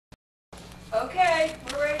Okay,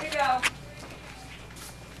 we're ready to go.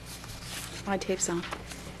 My tape's on.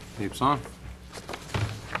 Tape's on.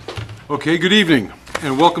 Okay, good evening,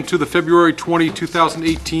 and welcome to the February 20,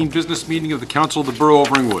 2018 business meeting of the Council of the Borough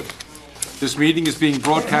of Ringwood. This meeting is being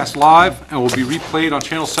broadcast live and will be replayed on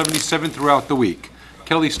Channel 77 throughout the week.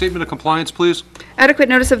 Kelly, statement of compliance, please. Adequate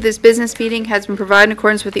notice of this business meeting has been provided in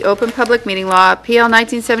accordance with the Open Public Meeting Law, PL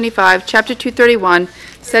 1975, Chapter 231,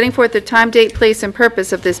 setting forth the time, date, place, and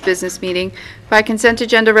purpose of this business meeting by consent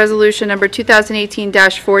agenda resolution number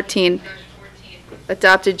 2018-14,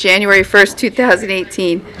 adopted January 1st,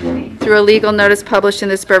 2018, through a legal notice published in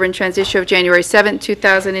the Suburban Trends issue of January 7th,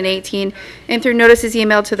 2018, and through notices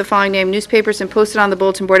emailed to the following named newspapers and posted on the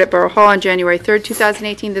bulletin board at Borough Hall on January 3rd,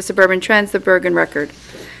 2018, the Suburban Trends, the Bergen Record.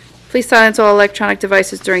 Please silence all electronic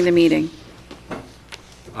devices during the meeting.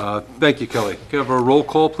 Thank you, Kelly. Can I have a roll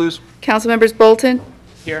call, please? Council members Bolton?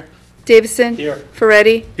 Here. Davison? Here.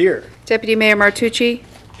 Ferretti? Here. Deputy Mayor Martucci?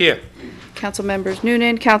 Here. Council members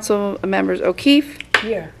Noonan, Council members O'Keefe?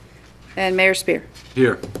 Here. And Mayor Spear.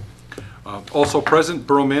 Here. Also present,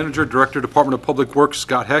 Borough Manager, Director, Department of Public Works,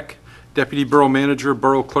 Scott Heck, Deputy Borough Manager,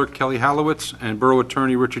 Borough Clerk Kelly Hallowitz, and Borough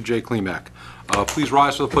Attorney Richard J. Klimak. Please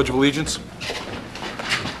rise for the Pledge of Allegiance.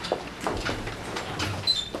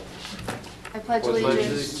 I pledge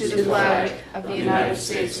allegiance to the flag of the United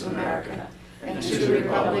States of America and to the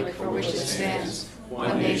republic for which it stands,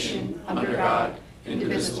 one nation, under God,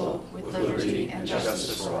 indivisible, with liberty and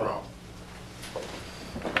justice for all.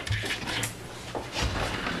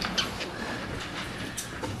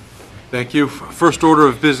 Thank you. First order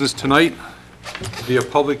of business tonight will be a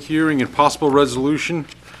public hearing and possible resolution,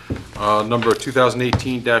 number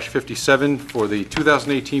 2018-57, for the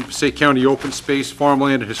 2018 Passaic County Open Space,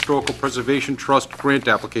 Farmland, and Historical Preservation Trust grant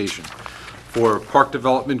application for park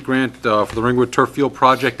development grant for the Ringwood Turf Field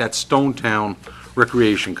project at Stonetown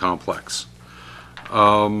Recreation Complex.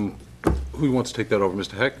 Who wants to take that over?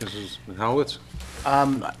 Mr. Heck? Mrs. Howitz?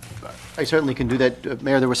 I certainly can do that.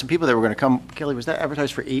 Mayor, there were some people that were going to come. Kelly, was that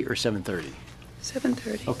advertised for 8 or 7:30?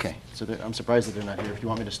 7:30. Okay, so I'm surprised that they're not here. If you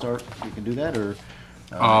want me to start, you can do that, or,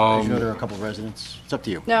 as you know, there are a couple of residents. It's up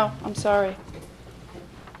to you. No, I'm sorry.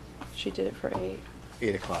 She did it for 8.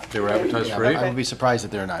 8 o'clock. They were advertised Yeah, for but 8? I would be surprised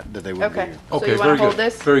that they're not, that they wouldn't be Okay. here. So Okay, you want very to hold good.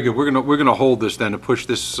 this? Very good. We're gonna hold this then and push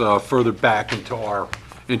this further back into our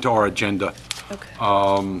agenda. Okay.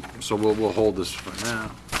 So we'll hold this for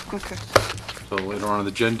now. Okay. So later on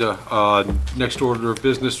the agenda, next order of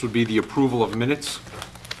business would be the approval of minutes.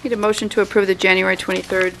 Need a motion to approve the January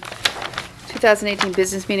 23rd, 2018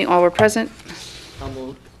 business meeting. All were present.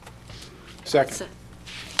 Second.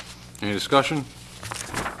 Any discussion?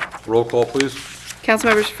 Roll call, please.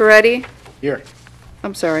 Councilmembers Ferretti? Here.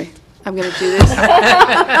 I'm sorry. I'm going to do this.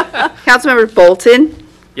 Councilmember Bolton?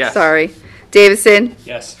 Yes. Sorry. Davison?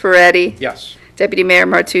 Yes. Ferretti? Yes. Deputy Mayor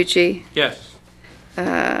Martucci? Yes.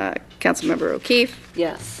 Councilmember O'Keefe?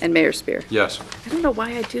 Yes. And Mayor Spear. Yes. I don't know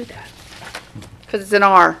why I do that. Because it's an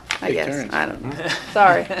R, I Take guess. turns. I don't know.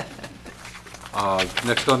 Sorry.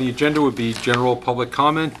 Next on the agenda would be general public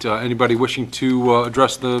comment. Anybody wishing to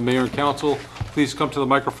address the mayor and council, please come to the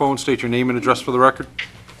microphone, state your name and address for the record.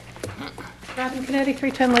 Robin Canetti,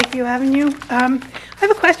 310 Lakeview Avenue. I have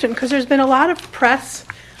a question, because there's been a lot of press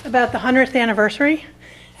about the 100th anniversary,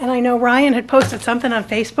 and I know Ryan had posted something on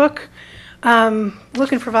Facebook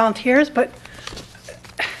looking for volunteers, but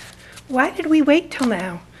why did we wait till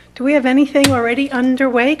now? Do we have anything already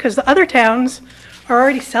underway? Because the other towns are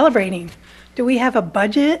already celebrating. Do we have a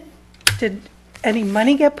budget? Did any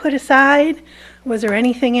money get put aside? Was there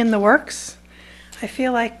anything in the works? I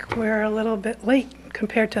feel like we're a little bit late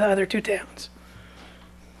compared to the other two towns.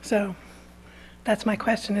 So that's my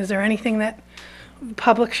question. Is there anything that the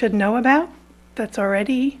public should know about that's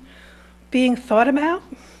already being thought about?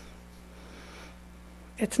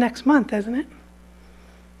 It's next month, isn't it?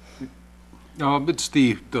 It's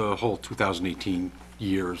the whole 2018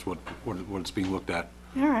 year is what it's being looked at.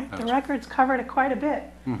 All right, the records covered it quite a bit,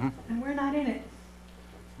 and we're not in it.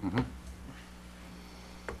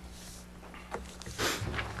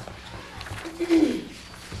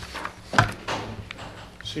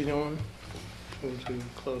 See no one? Move to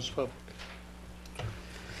close public.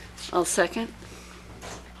 I'll second.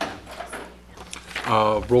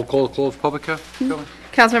 Roll call to close public, Kelly?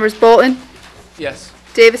 Councilmembers Bolton? Yes.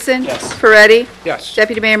 Davison? Yes. Ferretti? Yes.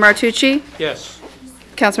 Deputy Mayor Martucci? Yes.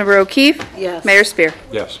 Councilmember O'Keefe? Yes. Mayor Spear.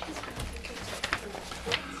 Yes.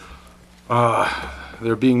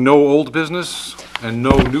 There being no old business and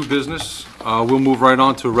no new business, we'll move right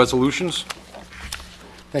on to resolutions.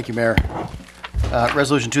 Thank you, Mayor.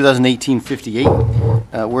 Resolution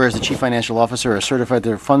 2018-58, whereas the Chief Financial Officer has certified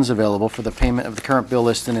there are funds available for the payment of the current bill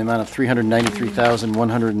list in the amount of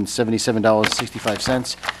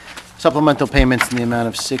 $393,177.65. Supplemental payments in the amount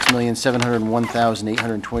of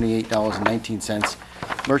 $6,701,828.19.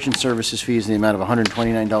 Merchant services fees in the amount of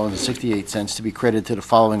 $129.68 to be credited to the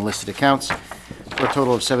following listed accounts for a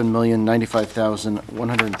total of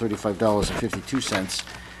 $7,095,135.52.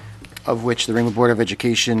 Of which the Ringwood Board of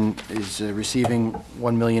Education is receiving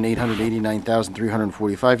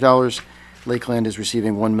 $1,889,345. Lakeland is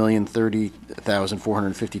receiving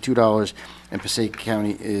 $1,030,452, and Passaic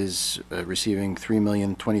County is receiving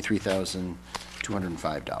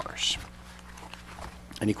 $3,023,205.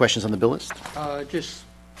 Any questions on the bill list? I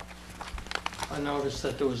noticed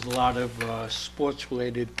that there was a lot of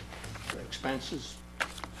sports-related expenses.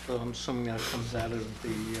 So I'm assuming that comes out of the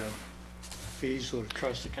fees or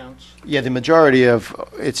trust accounts? Yeah, the majority of,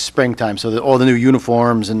 it's springtime, so all the new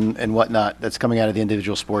uniforms and whatnot that's coming out of the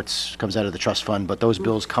individual sports comes out of the trust fund, but those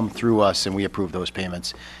bills come through us and we approve those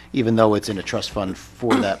payments, even though it's in a trust fund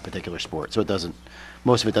for that particular sport. So it doesn't,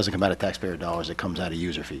 most of it doesn't come out of taxpayer dollars, it comes out of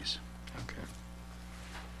user fees. Okay.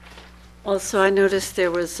 Also, I noticed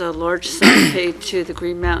there was a large sum paid to the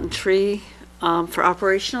Green Mountain Tree for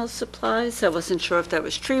operational supplies. I wasn't sure if that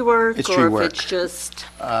was tree work. It's tree or work. if it's just,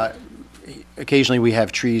 Occasionally, we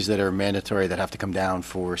have trees that are mandatory that have to come down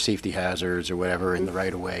for safety hazards or whatever in the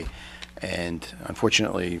right-of-way. And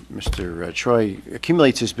unfortunately, Mr. Troy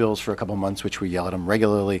accumulates his bills for a couple months, which we yell at him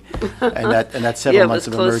regularly. And that's 7 yeah, it months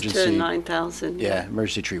was of close emergency. to 9,000. Yeah,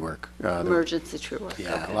 emergency tree work. Emergency tree work.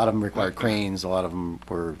 Yeah, Okay. a lot of them required cranes, a lot of them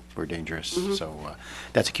were dangerous. So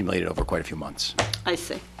that's accumulated over quite a few months. I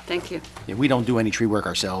see. Thank you. Yeah, we don't do any tree work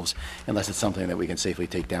ourselves unless it's something that we can safely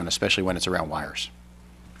take down, especially when it's around wires.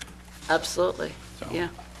 Absolutely. So. Yeah.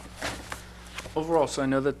 Overall, so I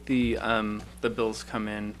know that the bills come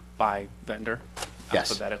in by vendor Yes.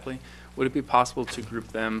 alphabetically. Would it be possible to group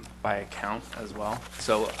them by account as well?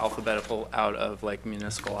 So alphabetical out of like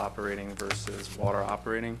municipal operating versus water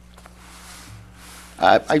operating?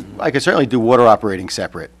 I could certainly do water operating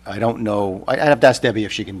separate. I don't know, I'd have to ask Debbie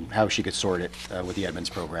if she can, how she could sort it with the Edmonds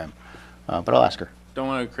program, but I'll ask her. Don't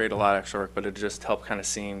want to create a lot of extra work, but it just help kind of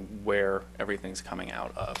seeing where everything's coming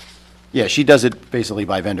out of. Yeah, she does it basically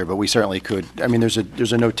by vendor, but we certainly could, I mean, there's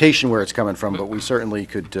a notation where it's coming from, but we certainly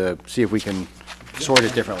could see if we can sort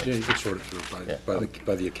it differently. Yeah, you could sort it through Yeah.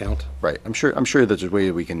 by the account. Right, I'm sure there's a way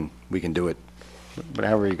that we can do it, but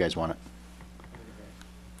however you guys want it.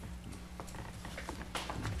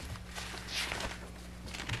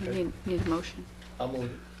 We need a motion. I'll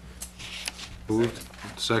move it. Moved,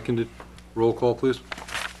 seconded. Roll call, please.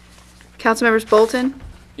 Councilmembers Bolton?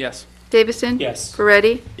 Yes. Davison? Yes.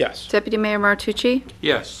 Ferretti? Yes. Deputy Mayor Martucci?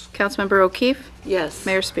 Yes. Councilmember O'Keefe? Yes.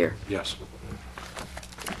 Mayor Spear? Yes.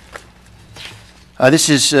 This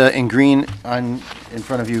is in green in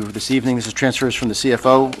front of you this evening. This is transfers from the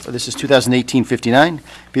CFO. This is 2018-59.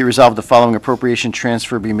 Be it resolved, the following appropriation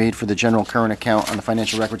transfer be made for the general current account on the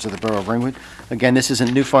financial records of the Borough of Ringwood. Again, this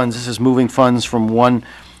isn't new funds. This is moving funds from one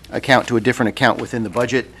account to a different account within the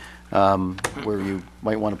budget, where you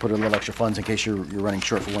might want to put a little extra funds in case you're running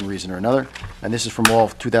short for one reason or another. And this is from all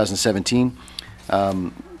of 2017.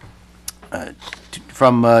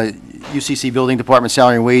 From UCC Building Department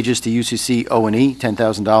salary and wages to UCC O&E,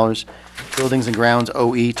 $10,000. Buildings and grounds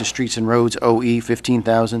OE to streets and roads OE,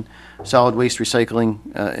 $15,000. Solid waste recycling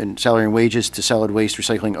and salary and wages to solid waste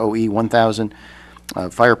recycling OE, $1,000.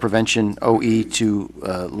 Fire prevention OE to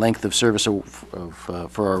length of service for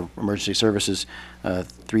our emergency services,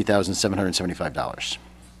 $3,775,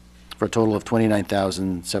 for a total of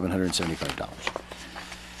 $29,775.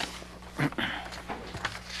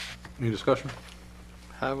 Any discussion?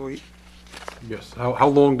 Have we, Yes. How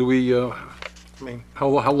long do we, I mean, how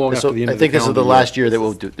long So after the end I of the think this is the calendar last year that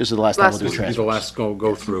we'll do, this is the last time we'll do This will be the transfers. last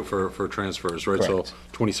go through for transfers, right? So Correct.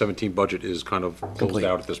 2017 budget is kind of closed Complete.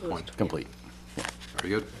 out at this point. Complete. Very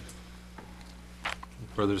good.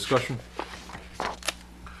 Further discussion?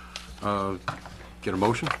 Get a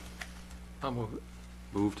motion? I'll move it.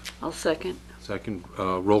 Moved. I'll second. Second.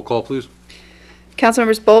 Roll call, please.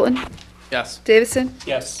 Councilmembers Bolton? Yes. Davison?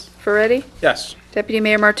 Yes. Ferretti? Yes. Deputy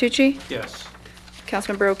Mayor Martucci? Yes.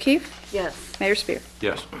 Councilmember O'Keefe? Yes. Mayor Spear?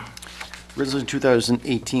 Yes. Resolution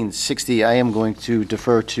 2018-60, I am going to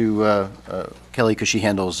defer to Kelly because she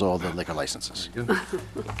handles all the liquor licenses. Good.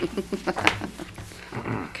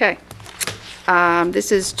 Okay.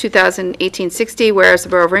 This is 2018-60, whereas the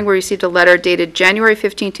Borough of Ringwood received a letter dated January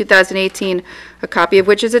 15, 2018, a copy of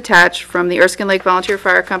which is attached from the Erskine Lake Volunteer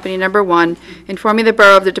Fire Company Number 1, informing the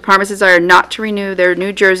Borough of the Department's desire not to renew their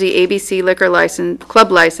New Jersey ABC liquor license, club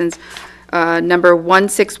license number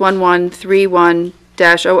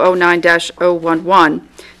 161131-009-011.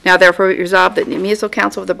 Now therefore be resolved that the Municipal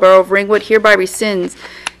Council of the Borough of Ringwood hereby rescinds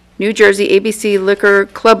New Jersey ABC Liquor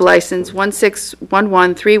Club License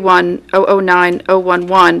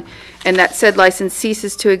 161131-009-011, and that said license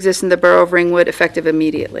ceases to exist in the Borough of Ringwood effective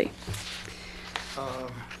immediately.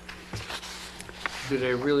 Do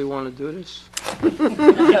they really want to do this?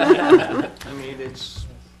 I mean,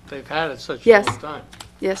 they've had it such a Yes. long time.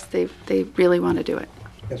 Yes, they really want to do it.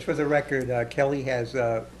 Yes, for the record, Kelly has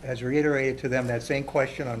reiterated to them that same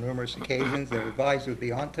question on numerous occasions. They're advised it would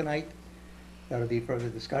be on tonight. That'll be further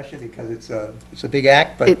discussion because it's a big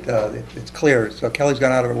act, but it's clear. So Kelly's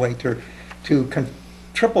gone out of her way to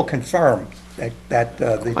triple confirm that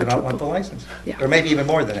they do not want the license. Yeah. Or maybe even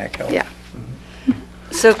more than that, Kelly. Yeah.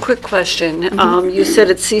 So quick question. You said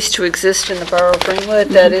it ceased to exist in the Borough of Ringwood.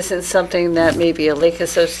 That isn't something that maybe a lake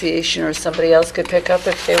association or somebody else could pick up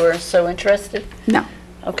if they were so interested? No.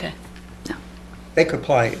 Okay. They could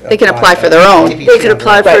apply. They can apply for their own. They could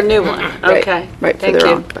apply for a Right. new one. Okay. Right, for Thank their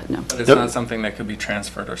you. own, but no. But it's not something that could be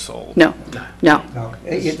transferred or sold. No, no. No,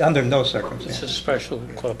 under no It's a circumstances. special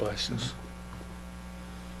club license.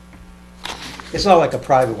 It's not like a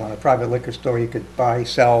private one, a private liquor store you could buy,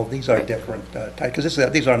 sell. These are different type, because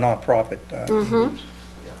these are nonprofit. Groups.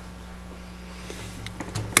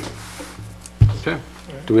 Okay.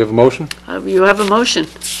 Do we have a motion? You have a motion.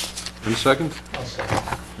 And a second? And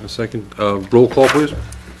a second. Roll call, please.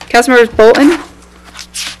 Councilmembers Bolton?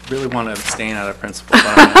 Really want to abstain out of principle,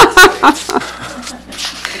 but I'm gonna say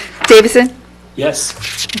Davison? yes.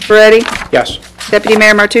 Moretti? Yes. Deputy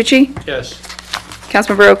Mayor Martucci? Yes.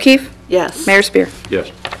 Councilmember O'Keefe? Yes. Mayor Spear?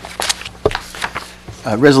 Yes.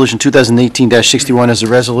 Resolution 2018-61 is a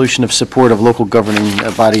resolution of support of local governing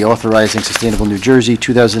body authorizing Sustainable New Jersey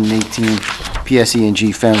 2018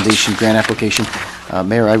 PSE&G Foundation grant application.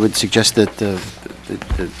 Mayor, I would suggest that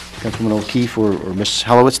Councilwoman O'Keefe or Ms.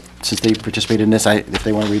 Hallowitz, since they participated in this, if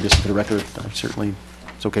they want to read this into the record, certainly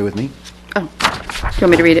it's okay with me. Oh, do you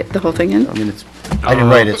want me to read it, the whole thing in? I mean, I didn't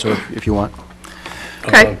write it, so if you want.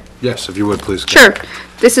 Okay. Yes, if you would, please. Sure.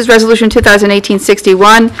 This is Resolution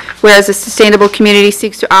 2018-61, whereas a sustainable community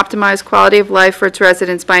seeks to optimize quality of life for its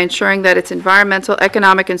residents by ensuring that its environmental,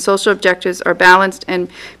 economic, and social objectives are balanced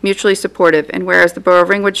and mutually supportive, and whereas the Borough of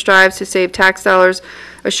Ringwood strives to save tax dollars,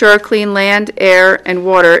 assure clean land, air, and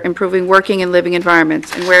water, improving working and living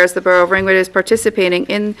environments, and whereas the Borough of Ringwood is participating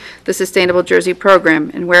in the Sustainable Jersey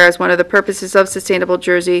program, and whereas one of the purposes of Sustainable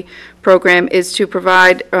Jersey program is to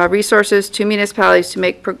provide resources to municipalities to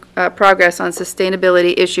make progress on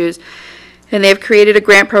sustainability issues, and they have created a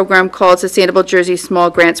grant program called Sustainable Jersey Small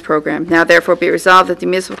Grants Program. Now therefore be resolved that the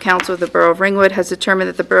Municipal Council of the Borough of Ringwood has determined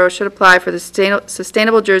that the borough should apply for the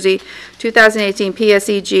Sustainable Jersey 2018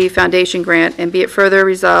 PSEG Foundation Grant, and be it further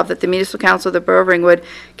resolved that the Municipal Council of the Borough of Ringwood,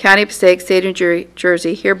 County of Passaic, State of New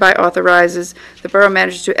Jersey hereby authorizes the borough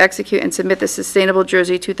manager to execute and submit the Sustainable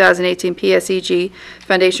Jersey 2018 PSEG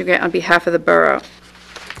Foundation Grant on behalf of the borough.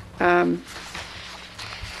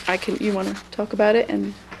 You want to talk about it?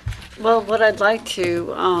 And Well, what I'd like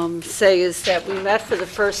to say is that we met for the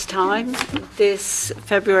first time this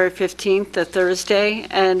February 15th, a Thursday,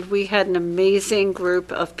 and we had an amazing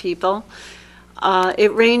group of people.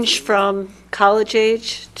 It ranged from college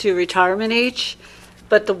age to retirement age,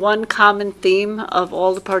 but the one common theme of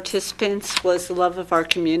all the participants was the love of our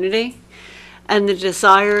community and the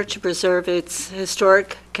desire to preserve its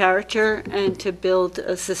historic character and to build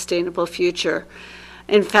a sustainable future.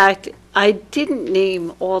 In fact, I didn't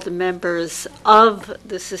name all the members of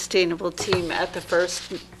the sustainable team at the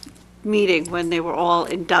first meeting when they were all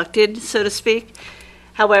inducted, so to speak.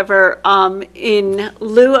 However, in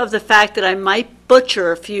lieu of the fact that I might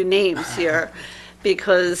butcher a few names here,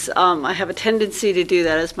 because I have a tendency to do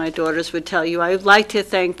that, as my daughters would tell you, I would like to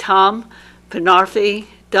thank Tom Penarfi,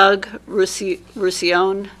 Doug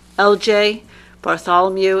Roussillon, LJ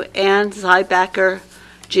Bartholomew, Ann Zybacker,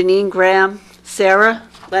 Janine Graham, Sarah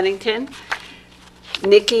Lennington,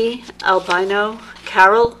 Nikki Albino,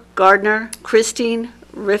 Carol Gardner, Christine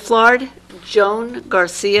Rifflard, Joan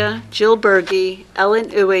Garcia, Jill Berge, Ellen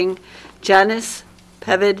Ewing, Janice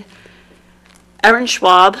Pevid, Erin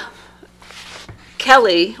Schwab,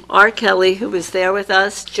 Kelly, R. Kelly, who was there with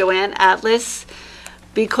us, Joanne Atlas,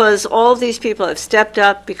 because all of these people have stepped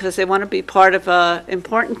up because they want to be part of an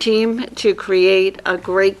important team to create a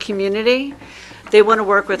great community. They want to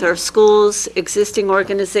work with our schools, existing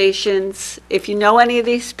organizations. If you know any of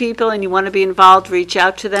these people and you want to be involved, reach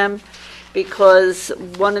out to them, because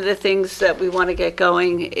one of the things that we want to get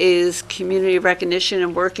going is community recognition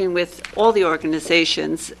and working with all the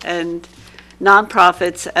organizations and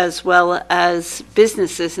nonprofits as well as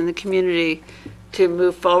businesses in the community to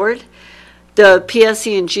move forward. The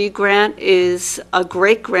PSE&G grant is a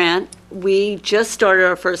great grant. We just started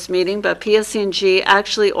our first meeting, but PSE&G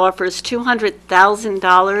actually offers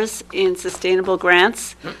 $200,000 in sustainable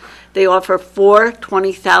grants. They offer 4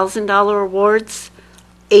 $20,000 awards,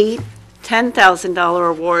 8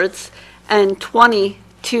 $10,000 awards, and 20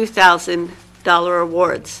 $2,000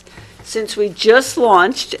 awards. Since we just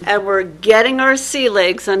launched and we're getting our sea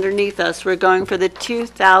legs underneath us, we're going for the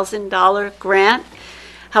 $2,000 grant.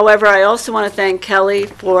 However, I also want to thank Kelly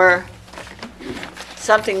for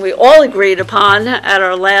something we all agreed upon at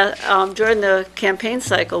our during the campaign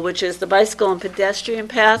cycle, which is the bicycle and pedestrian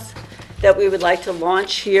path that we would like to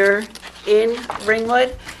launch here in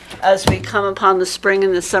Ringwood as we come upon the spring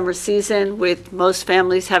and the summer season. With most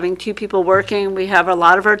families having 2 people working, we have a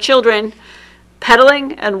lot of our children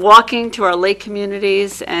pedaling and walking to our lake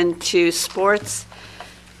communities and to sports.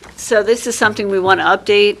 So this is something we want to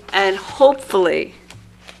update, and hopefully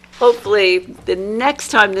the next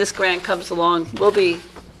time this grant comes along, we'll be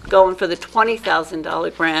going for the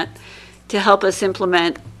 $20,000 grant to help us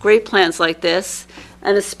implement great plans like this.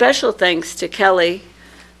 And a special thanks to Kelly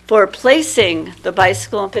for placing the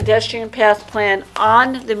bicycle and pedestrian path plan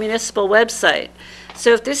on the municipal website.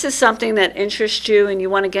 So if this is something that interests you and you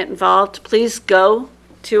want to get involved, please go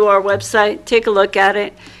to our website, take a look at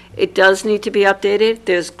it. It does need to be updated.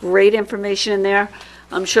 There's great information in there.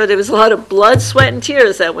 I'm sure there was a lot of blood, sweat, and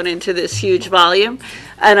tears that went into this huge volume.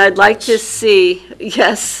 And I'd like to see,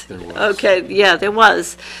 yes, okay, yeah, there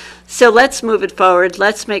was. So let's move it forward.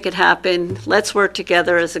 Let's make it happen. Let's work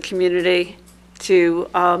together as a community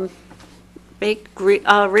to make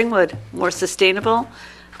Ringwood more sustainable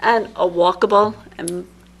and a walkable and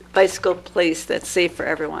bicycle place that's safe for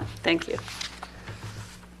everyone. Thank you.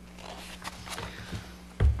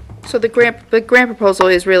 So the grant proposal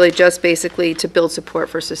is really just basically to build support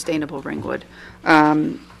for sustainable Ringwood.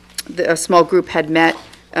 A small group had met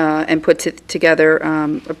and put together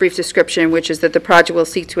a brief description, which is that the project will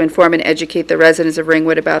seek to inform and educate the residents of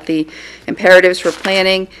Ringwood about the imperatives for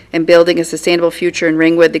planning and building a sustainable future in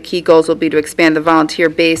Ringwood. The key goals will be to expand the volunteer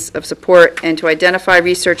base of support and to identify,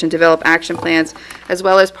 research, and develop action plans, as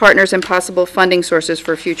well as partners and possible funding sources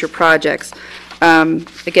for future projects.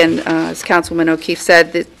 Again, as Councilwoman O'Keefe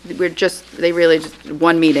said, they really just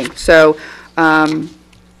one meeting. So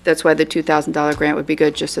that's why the $2,000 grant would be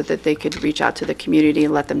good, just so that they could reach out to the community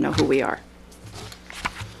and let them know who we are.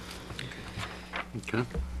 Okay.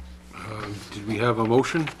 Did we have a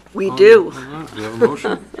motion? We do. Do we have a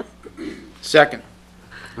motion? Second.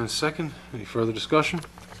 And a second. Any further discussion?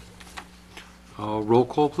 Roll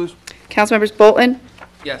call, please. Councilmembers Bolton?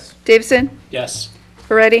 Yes. Davison? Yes.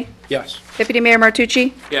 Moretti? Yes. Deputy Mayor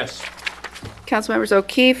Martucci? Yes. Councilmembers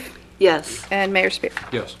O'Keefe? Yes. And Mayor Spear.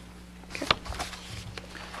 Yes.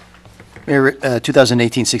 Mayor,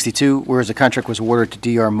 2018-62, whereas the contract was awarded to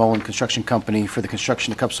D.R. Mullen Construction Company for the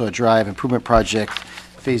construction of Cupsaw Drive Improvement Project,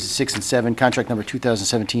 Phases 6 and 7, contract number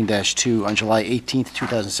 2017-2, on July 18,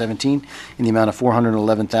 2017, in the amount of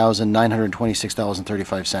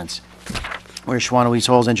 $411,926.35. Whereas Schwanowitz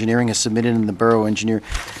Halls Engineering has submitted and the Borough Engineer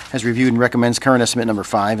has reviewed and recommends current estimate number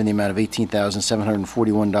 5 in the amount of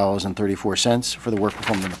 $18,741.34 for the work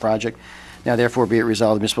performed on the project. Now therefore be it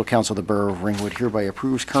resolved, the Municipal Council of the Borough of Ringwood hereby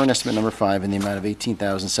approves current estimate number 5 in the amount of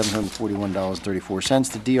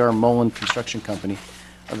 $18,741.34 to D.R. Mullen Construction Company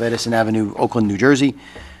of Edison Avenue, Oakland, New Jersey.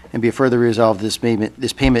 And be it further resolved, this payment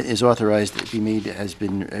is authorized to be made, has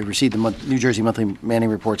been received the New Jersey monthly manning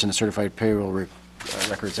reports and the certified payroll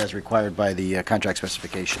records as required by the contract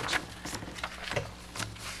specifications.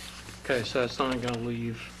 Okay, so it's only going to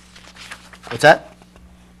leave, What's that?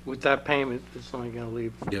 with that payment, it's only going to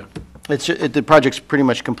leave. Yeah. The project's pretty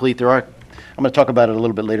much complete. I'm going to talk about it a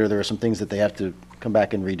little bit later. There are some things that they have to come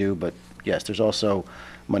back and redo, but yes, there's also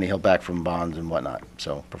money held back from bonds and whatnot,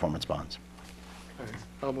 so performance bonds. All right,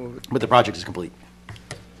 I'll move it. But the project is complete.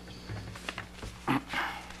 Okay,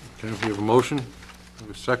 we have a motion. We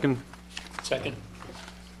have a second. Second.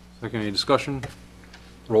 Second, any discussion?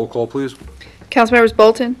 Roll call, please. Councilmembers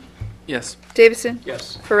Bolton? Yes. Davison?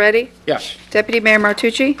 Yes. Moretti? Yes. Deputy Mayor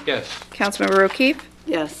Martucci? Yes. Councilmember O'Keefe?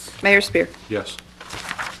 Yes. Mayor Spear. Yes.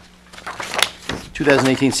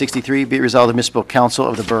 2018-63, be it resolved, the Municipal Council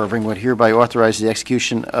of the Borough of Ringwood hereby authorizes the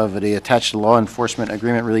execution of the attached law enforcement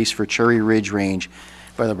agreement release for Cherry Ridge Range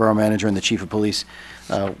by the Borough Manager and the Chief of Police.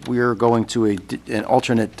 We are going to an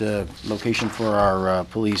alternate location for our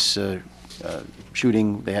police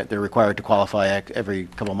shooting. They're required to qualify every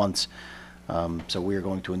couple months So we are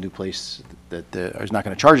going to a new place that is not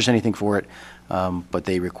going to charge us anything for it, but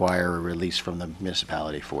they require a release from the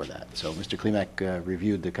municipality for that. So Mr. Klimek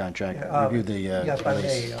reviewed the contract, reviewed the Yes, if I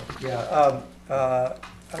release.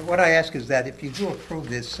 may, what I ask is that if you do approve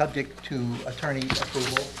this, subject to attorney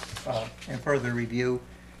approval and further review,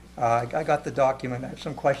 I got the document, I have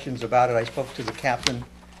some questions about it. I spoke to the captain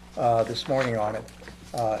this morning on it.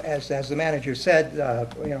 As the manager said, our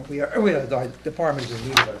department is in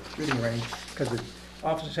need of a shooting range because the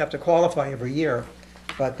officers have to qualify every year.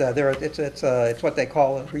 But it's what they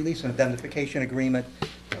call a release and indemnification agreement.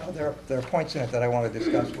 There are points in it that I want to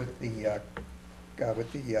discuss with the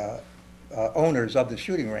owners of the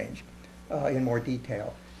shooting range in more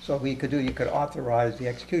detail. So you could authorize the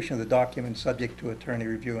execution of the document subject to attorney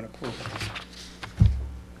review and approval.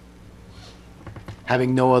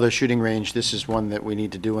 Having no other shooting range, this is one that we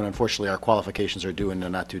need to do, and unfortunately, our qualifications are due in the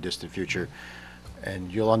not-too-distant future. And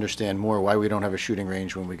you'll understand more why we don't have a shooting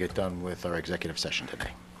range when we get done with our executive session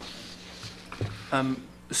today.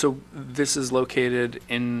 So this is located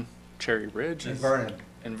in Cherry Ridge? In Vernon.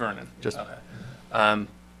 In Vernon, Just- okay.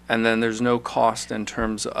 And then there's no cost in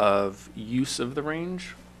terms of use of the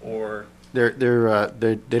range, or? They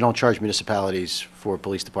don't charge municipalities for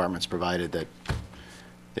police departments, provided that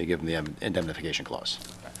they give them the indemnification clause.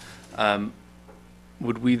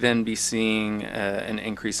 Would we then be seeing an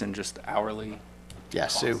increase in just hourly?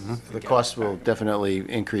 Yes, costs to the get cost it will back? definitely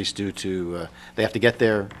increase due to, they have to get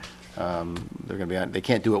there. They're going to be, they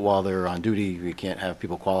can't do it while they're on duty. We can't have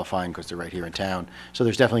people qualifying because they're right here in town. So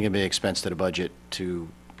there's definitely going to be expense to the budget to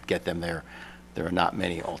get them there. There are not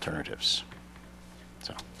many alternatives.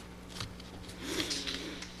 So,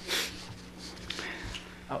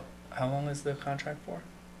 How long is the contract for?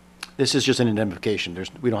 this is just an indemnification.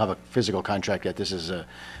 We don't have a physical contract yet. This is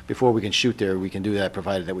before we can shoot there, we can do that,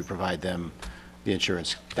 provided that we provide them the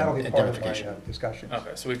insurance That'll be part of my indemnification. discussion.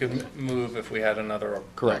 Okay, so we could move if we had another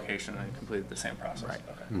Correct. location and completed the same process? Right.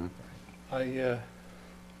 Okay. I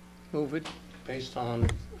move it based on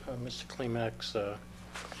Mr. Klimek's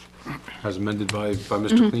As amended by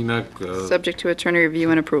Mr. Klimek. Subject to attorney review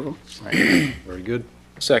and approval. Very good.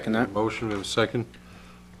 Second that. Motion, we have a second.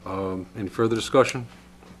 Any further discussion?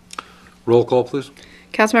 Roll call, please.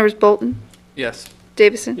 Councilmembers Bolton? Yes.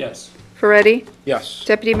 Davison? Yes. Ferretti? Yes.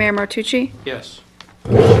 Deputy Mayor Martucci? Yes.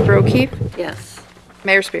 Member O'Keefe? Yes.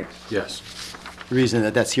 Mayor Spear? Yes. The reason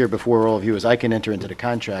that that's here before all of you is I can enter into the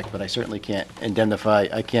contract, but I certainly can't indemnify,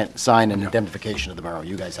 I can't sign an indemnification of the borough.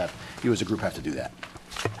 You guys have, you as a group have to do that.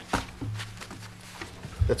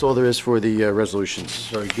 That's all there is for the resolutions.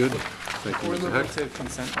 Very good. Thank you, Before we Mr. move Heck. into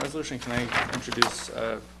consent resolution, can I introduce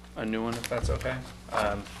a new one, if that's okay?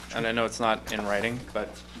 And I know it's not in writing, but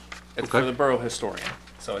it's for Okay. the borough historian,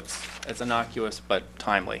 so it's innocuous but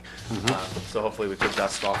timely. So hopefully we could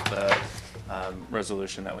dust off the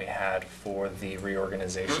resolution that we had for the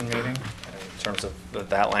reorganization meeting in terms of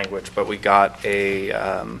that language, but we got a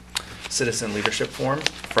citizen leadership form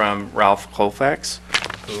from Ralph Colfax,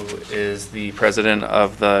 who is the president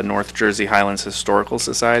of the North Jersey Highlands Historical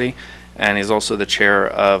Society, and he's also the chair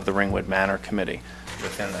of the Ringwood Manor Committee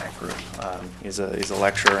within that group. He's a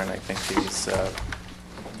lecturer, and I think he's a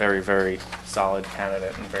very, very solid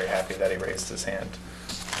candidate, and very happy that he raised his hand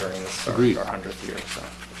during this, our Agreed. 100th year.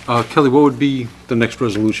 So. Kelly, what would be the next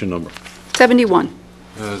resolution number? 71.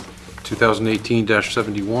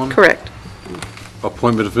 2018-71? Correct.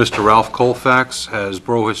 Appointment of Mr. Ralph Colfax as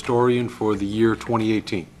Borough Historian for the year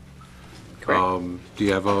 2018. Correct. Do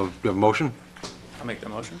you have a motion? I'll make the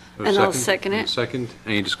motion. Have a And I'll second it. Second.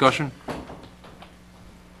 Any discussion?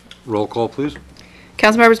 Roll call, please.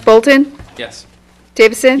 Councilmembers Bolton? Yes.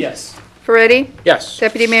 Davison? Yes. Ferretti? Yes.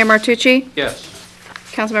 Deputy Mayor Martucci? Yes.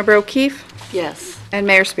 Councilmember O'Keefe? Yes. And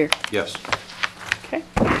Mayor Spear? Yes. Okay.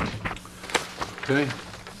 Okay.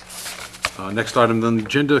 Next item on the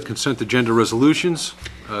agenda, consent agenda resolutions.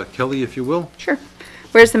 Kelly, if you will. Sure.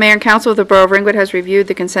 Whereas the Mayor and Council of the Borough of Ringwood has reviewed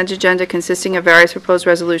the consent agenda consisting of various proposed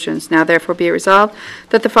resolutions, now therefore be it resolved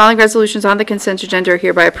that the following resolutions on the consent agenda are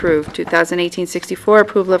hereby approved. 2018-64,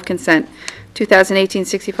 approval of consent.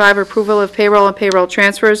 2018-65, approval of payroll and payroll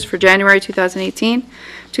transfers for January 2018.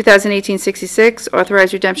 2018-66,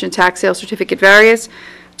 authorized redemption tax sale certificate various.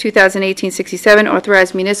 2018-67,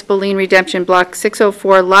 authorized municipal lien redemption block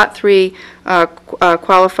 604, lot 3,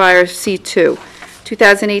 qualifier C2.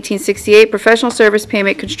 2018-68, professional service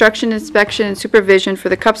payment, construction, inspection, and supervision for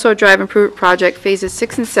the Cupsaw Drive Improvement Project, Phases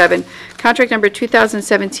 6 and 7, contract number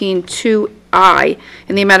 2017-2I,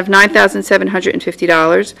 in the amount of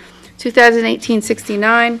 $9,750.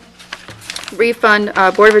 2018-69, refund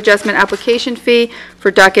Board of Adjustment application fee for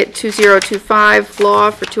docket 2025 law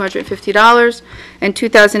for $250, and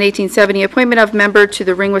 2018-70 appointment of member to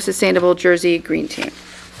the Ringwood Sustainable Jersey Green Team.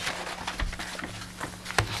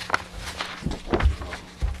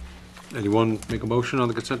 Anyone make a motion on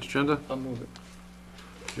the consent agenda? I'll move it.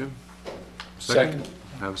 Jim? Second.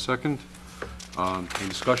 Have a second. Any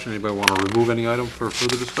discussion? Anybody want to remove any item for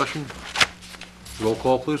further discussion? Roll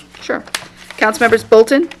call, please. Sure. Councilmembers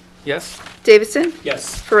Bolton? Yes? Davidson?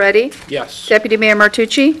 Yes. Ferretti? Yes. Deputy Mayor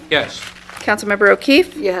Martucci? Yes. Councilmember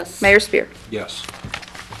O'Keefe? Yes. Mayor Spear? Yes.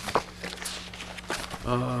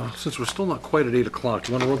 Since we're still not quite at 8 o'clock,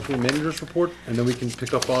 do you want to run through the manager's report? And then we can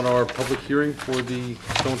pick up on our public hearing for the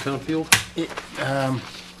Stonetown Field?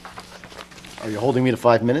 Are you holding me to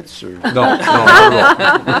 5 minutes, or? No, not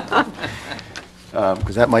at all.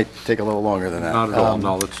 Because that might take a little longer than that. Not at all,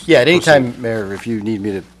 no, let's. Yeah, at any proceed. time, Mayor, if you need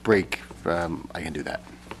me to break, I can do that.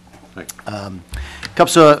 Thank you.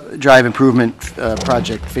 Cupsa Drive Improvement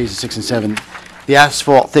Project, Phases 6 and 7. The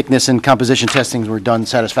asphalt thickness and composition testings were done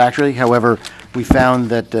satisfactorily. However, we found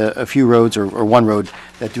that a few roads, or one road,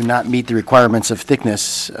 that do not meet the requirements of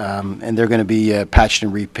thickness, and they're going to be patched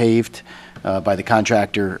and repaved by the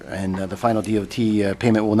contractor, and the final DOT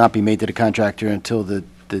payment will not be made to the contractor until the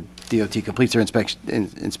DOT completes their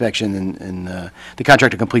inspection and the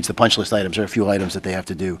contractor completes the punch list items. There are a few items that they have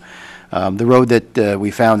to do. The road that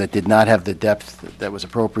we found that did not have the depth that was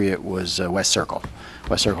appropriate was West Circle.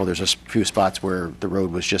 West Circle, there's a few spots where the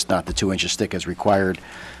road was just not the 2 inches thick as required.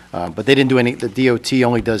 But they didn't do any, the DOT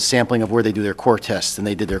only does sampling of where they do their core tests, and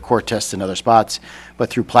they did their core tests in other spots. But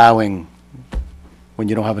through plowing, when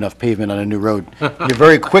you don't have enough pavement on a new road, you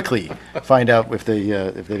very quickly find out if they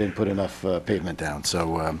didn't put enough pavement down.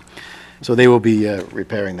 So they will be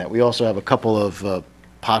repairing that. We also have a couple of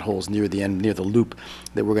potholes near the end, near the loop,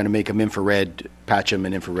 that we're going to make them infrared, patch them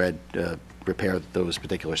in infrared, repair those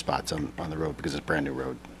particular spots on the road, because it's a brand-new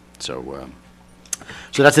road. So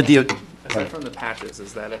that's the DOT. Aside from the patches,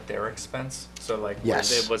 is that at their expense? So like, where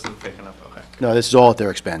Yes. it wasn't thick enough, okay. No, this is all at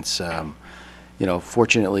their expense.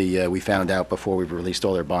 Fortunately, we found out before we released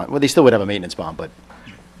all their bond. Well, they still would have a maintenance bond, but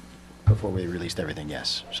before we released everything,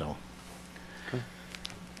 yes, so.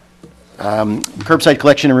 Curbside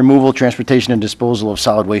collection and removal, transportation and disposal of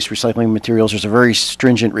solid waste recycling materials. There's a very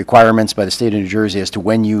stringent requirements by the state of New Jersey as to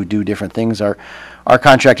when you do different things. Our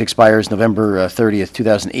contract expires November 30th,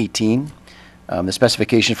 2018. The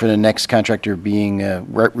specification for the next contractor being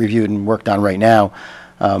reviewed and worked on right now.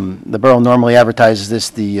 The borough normally advertises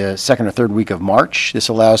this the second or third week of March. This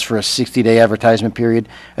allows for a 60-day advertisement period,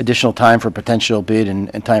 additional time for potential bid,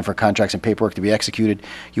 and time for contracts and paperwork to be executed.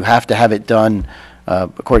 You have to have it done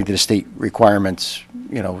according to the state requirements,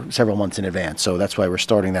 several months in advance. So that's why we're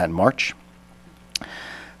starting that in March.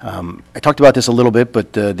 I talked about this a little bit,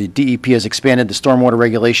 but the DEP has expanded the stormwater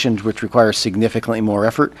regulations, which requires significant more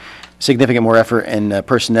effort and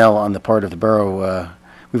personnel on the part of the borough.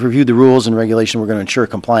 We've reviewed the rules and regulation. We're going to ensure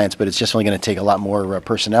compliance, but it's just only going to take a lot more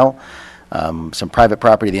personnel. Some private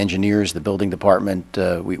property, the engineers, the building department,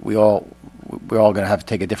 we're all going to have to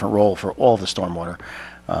take a different role for all the stormwater.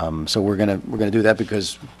 So we're going to do that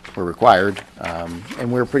because we're required,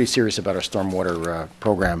 and we're pretty serious about our stormwater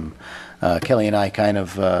program. Kelly and I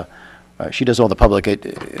she does all the public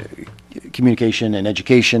communication and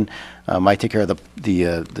education. I take care of the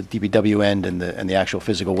DPW end and the actual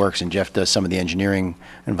physical works, and Jeff does some of the engineering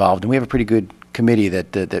involved. And we have a pretty good committee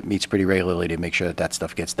that meets pretty regularly to make sure that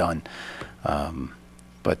stuff gets done.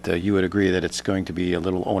 But you would agree that it's going to be a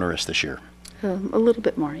little onerous this year. A little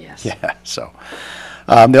bit more, yes. Yeah, so.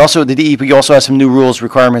 The DEP also has some new rules,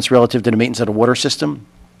 requirements relative to the maintenance of the water system,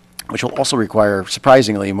 which will also require,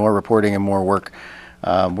 surprisingly, more reporting and more work.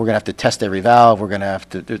 We're going to have to test every valve. We're going to have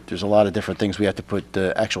to, there's a lot of different things. We have to put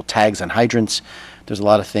actual tags on hydrants. There's a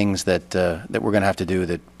lot of things that we're going to have to do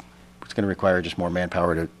that it's going to require just more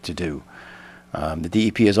manpower to do. The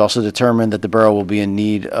DEP has also determined that the borough will be in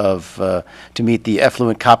need of, to meet the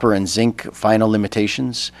effluent copper and zinc final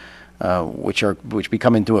limitations, which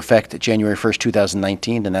become into effect January 1st,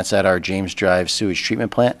 2019, and that's at our James Drive sewage treatment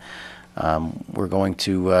plant. We're going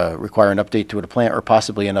to require an update to the plant, or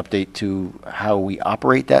possibly an update to how we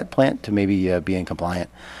operate that plant to maybe be in compliant.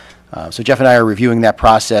 So Jeff and I are reviewing that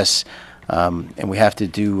process, and we have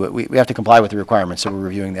to we have to comply with the requirements, so we're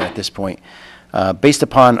reviewing that at this point. Based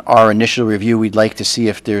upon our initial review, we'd like to see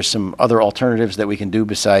if there's some other alternatives that we can do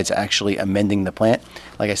besides actually amending the plant.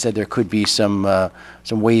 Like I said, there could be some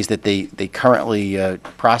ways that they currently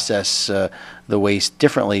process the waste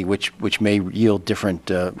differently, which may yield different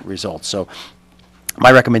results. So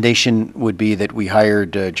my recommendation would be that we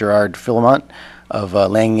hired Gerard Philemont of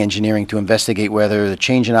Lang Engineering to investigate whether the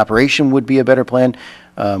change in operation would be a better plan,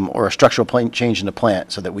 or a structural change in the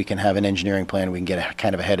plant, so that we can have an engineering plan, we can get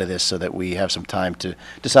kind of ahead of this, so that we have some time to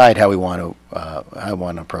decide how we want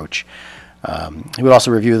to approach. He would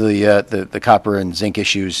also review the copper and zinc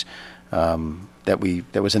issues that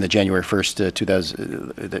was in the January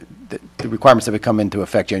 1st, the requirements that would come into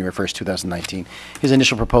effect January 1st, 2019. His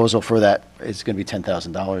initial proposal for that is going to be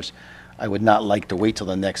 $10,000. I would not like to wait till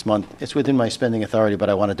the next month. It's within my spending authority, but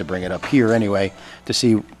I wanted to bring it up here anyway to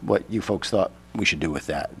see what you folks thought we should do with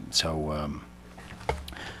that. So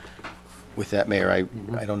with that, Mayor,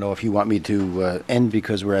 I don't know if you want me to end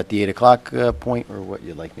because we're at the 8 o'clock point, or what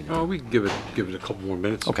you'd like me to do. We can give it a couple more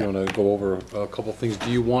minutes. Okay. If you want to go over a couple of things.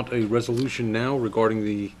 Do you want a resolution now regarding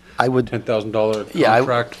the I would. $10,000 Yeah,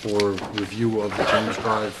 contract for review of the James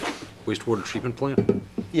Drive wastewater treatment plant?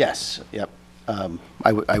 Yes, yep.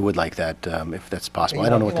 I would like that, if that's possible. I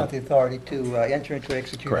don't know You what want the authority to enter into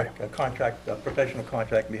execute Correct. a contract, a professional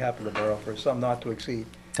contract on behalf of the borough for a sum not to exceed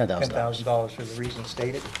 $10,000. $10,000 for the reasons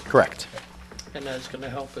stated. Correct. And that's going to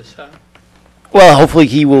help us out. Well, hopefully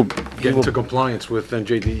he will. Get into compliance with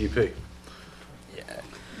NJDEP.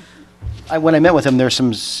 When I met with him, there's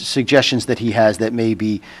some suggestions that he has that may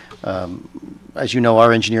be, as you know,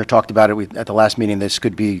 our engineer talked about it at the last meeting, this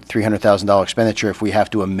could be $300,000 expenditure if we have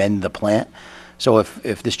to amend the plant. So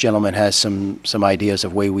if this gentleman has some ideas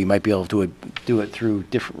of way we might be able to do it through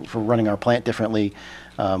for running our plant differently,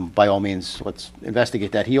 by all means, let's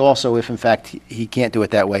investigate that. He also, if in fact he can't do it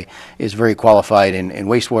that way, is very qualified in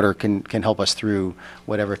wastewater, can help us through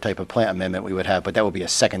whatever type of plant amendment we would have, but that would be a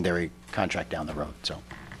secondary contract down the road, so.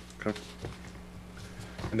 Okay.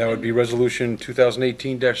 And that would be Resolution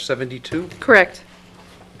 2018-72? Correct.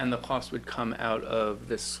 And the cost would come out of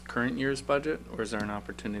this current year's budget, or is there an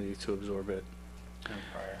opportunity to absorb it in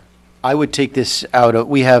prior? I would take this out of,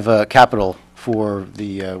 we have capital for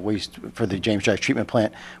the for the James Drive treatment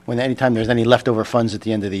plant. Anytime there's any leftover funds at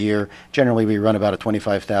the end of the year, generally we run about a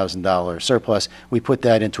 $25,000 surplus. We put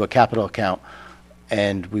that into a capital account,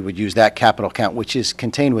 and we would use that capital account, which is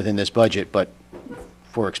contained within this budget, but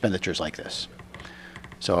for expenditures like this.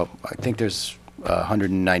 So I think there's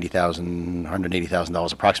 $190,000,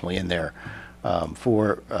 $180,000 approximately in there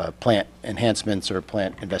for plant enhancements or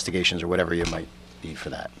plant investigations or whatever you might need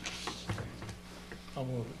for that. I'll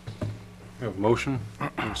move it. We have a motion,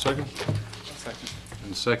 and a second? Second.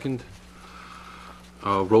 And second.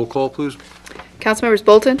 Roll call, please. Councilmembers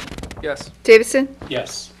Bolton? Yes. Davison?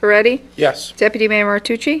 Yes. Moretti? Yes. Deputy Mayor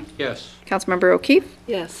Martucci? Yes. Councilmember O'Keefe?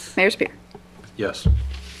 Yes. Mayor Spear? Yes.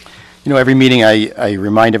 You know, every meeting I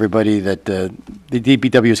remind everybody that the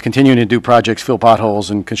DPW is continuing to do projects, fill potholes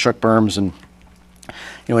and construct berms, and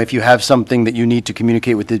you know, if you have something that you need to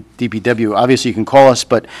communicate with the DPW, obviously you can call us,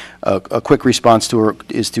 but a quick response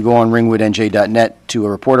is to go on ringwoodnj.net to a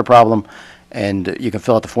report a problem, and you can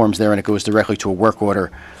fill out the forms there, and it goes directly to a work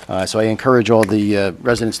order. So I encourage all the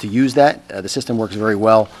residents to use that. The system works very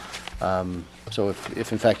well. So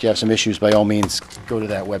if in fact you have some issues, by all means, go to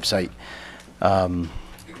that website.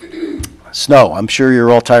 Snow. I'm sure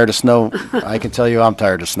you're all tired of snow. I can tell you I'm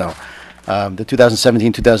tired of snow. The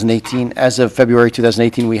 2017-2018, as of February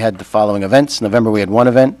 2018, we had the following events. November, we had 1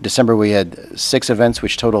 event. December, we had 6 events,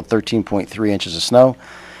 which totaled 13.3 inches of snow.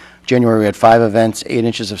 January, we had 5 events, 8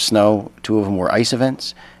 inches of snow. 2 of them were ice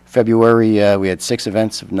events. February, we had 6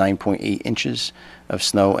 events of 9.8 inches of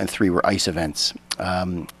snow, and 3 were ice events.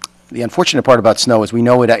 The unfortunate part about snow is we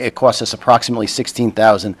know it costs us approximately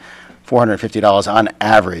 $16,450 on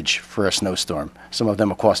average for a snowstorm. Some of them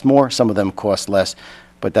will cost more, some of them cost less,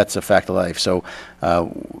 but that's a fact of life. So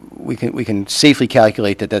we can safely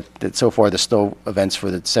calculate that so far the snow events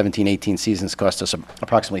for the 17-18 seasons cost us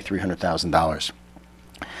approximately $300,000.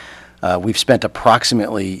 We've spent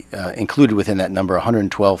approximately, included within that number,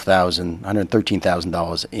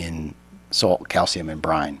 $113,000 in salt, calcium, and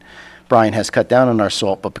brine. Brine has cut down on our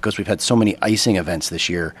salt, but because we've had so many icing events this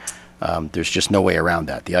year, there's just no way around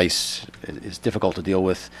that. The ice is difficult to deal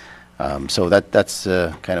with. So that's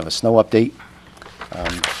kind of a snow update.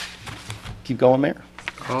 Keep going, Mayor.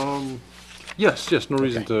 Yes, no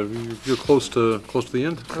reason to, you're close to the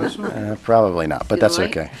end, I assume? Probably not, but that's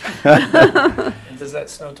Really? okay. And does that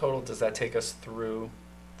snow total, does that take us through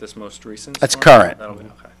this most recent That's storm? current. That'll be,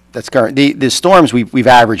 okay. That's current. The storms, we've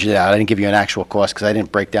averaged it out. I didn't give you an actual cost because I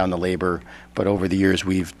didn't break down the labor, but over the years,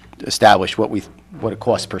 we've established what it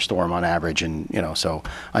costs per storm on average, and, you know, so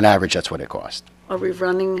on average, that's what it costs. Are we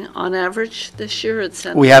running on average this year? It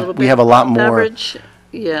sounds We a have- little we bit have a lot above more- average.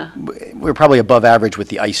 Yeah. We're probably above average with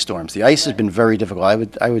the ice storms. The ice has been very difficult.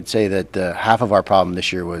 I would say that half of our problem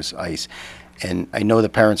this year was ice. And I know the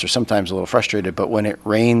parents are sometimes a little frustrated, but when it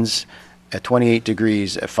rains at 28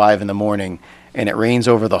 degrees at 5 in the morning, and it rains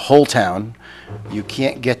over the whole town, you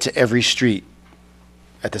can't get to every street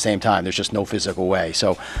at the same time. There's just no physical way.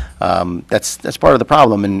 So that's part of the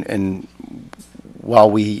problem. And while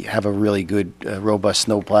we have a really good, robust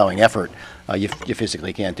snow plowing effort, you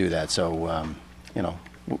physically can't do that. So,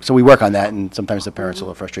 so we work on that, and sometimes the parents are a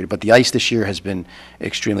little frustrated. But the ice this year has been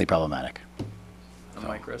extremely problematic. A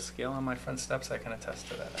micro scale on my front steps, I can attest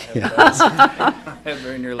to that. Yeah. I have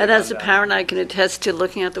very nearly And as a gone down. parent, I can attest to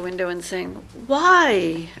looking out the window and saying,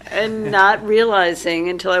 why? And not realizing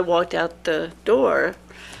until I walked out the door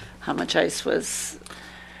how much ice was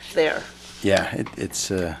there. Yeah,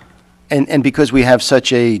 it's and because we have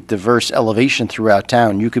such a diverse elevation throughout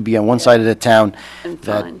town, you could be on one side of the town And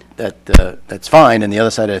fine. that's fine, and the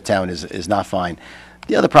other side of the town is not fine.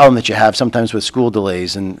 The other problem that you have sometimes with school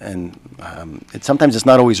delays, and sometimes it's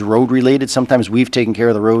not always road-related. Sometimes we've taken care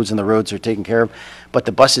of the roads and the roads are taken care of, but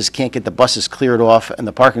the buses can't get the buses cleared off and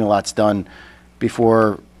the parking lots done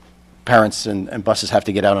before parents and buses have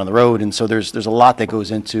to get out on the road. And so there's a lot that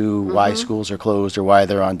goes into why schools are closed or why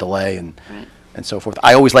they're on delay Right. and so forth.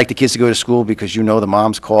 I always like the kids to go to school because the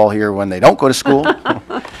moms call here when they don't go to school.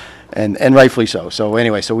 And rightfully so. So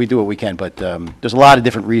anyway, so we do what we can, but there's a lot of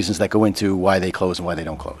different reasons that go into why they close and why they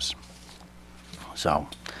don't close. So,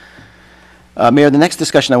 Mayor, the next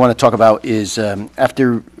discussion I want to talk about is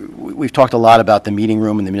after we've talked a lot about the meeting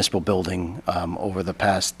room in the municipal building over the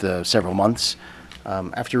past several months.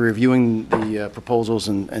 After reviewing the proposals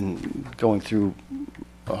and going through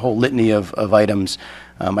a whole litany of items,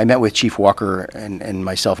 I met with Chief Walker and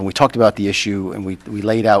myself, and we talked about the issue, and we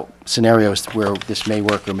laid out scenarios where this may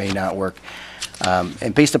work or may not work.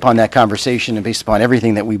 And based upon that conversation and based upon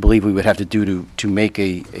everything that we believe we would have to do to make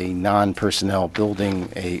a non-personnel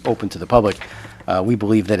building open to the public, we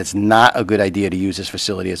believe that it's not a good idea to use this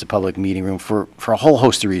facility as a public meeting room for a whole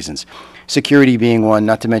host of reasons. Security being one,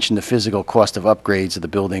 not to mention the physical cost of upgrades of the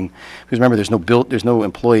building. Because remember, there's no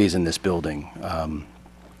employees in this building.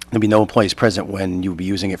 There'll be no employees present when you'll be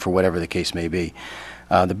using it for whatever the case may be.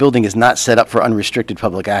 The building is not set up for unrestricted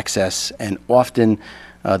public access, and often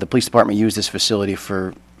the police department use this facility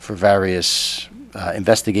for various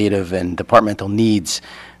investigative and departmental needs.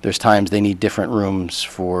 There's times they need different rooms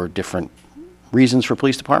for different reasons for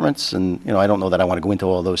police departments, and I don't know that I want to go into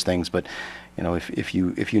all those things, but if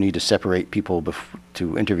you need to separate people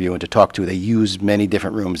to interview and to talk to, they use many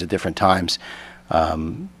different rooms at different times.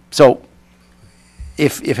 So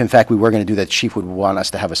if in fact we were going to do that, Chief would want us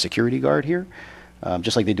to have a security guard here,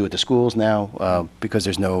 just like they do at the schools now, because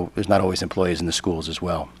there's not always employees in the schools as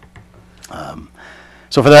well.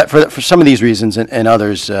 So for some of these reasons and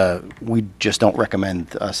others, we just don't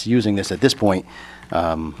recommend us using this at this point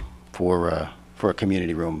for a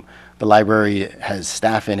community room. The library has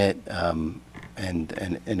staff in it, and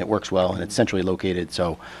it works well, and it's centrally located,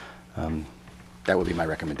 so that would be my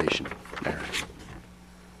recommendation, Mayor.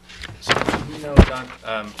 Do we know, Don,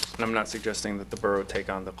 and I'm not suggesting that the borough take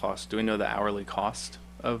on the cost, do we know the hourly cost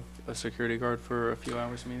of a security guard for a few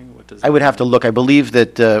hours meeting? What does I would have to look. I believe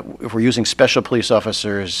that if we're using special police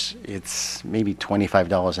officers, it's maybe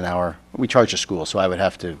 $25 an hour. We charge the school, so I would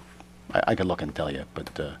have to, I could look and tell you,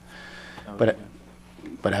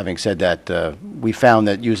 but having said that, we found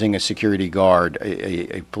that using a security guard,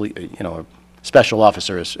 a special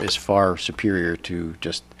officer is far superior to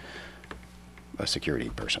just a security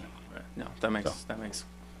person. Right. No, that makes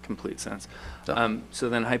complete sense. So- So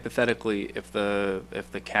then hypothetically, if the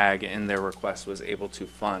CAG in their request was able to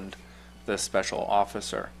fund the special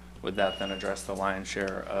officer, would that then address the lion's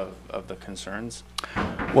share of the concerns?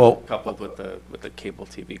 Well, Coupled with the cable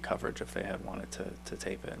TV coverage, if they had wanted to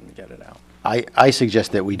tape it and get it out? I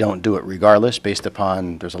suggest that we don't do it regardless, based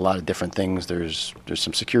upon, there's a lot of different things. There's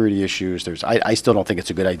some security issues. I still don't think it's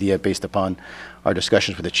a good idea based upon our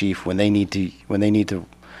discussions with the chief. When they need to,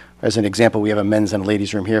 as an example, we have a men's and a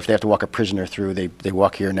ladies' room here. If they have to walk a prisoner through, they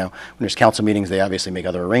walk here. Now, when there's council meetings, they obviously make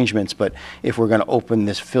other arrangements, but if we're going to open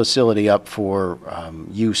this facility up for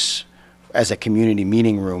use as a community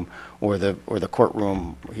meeting room or the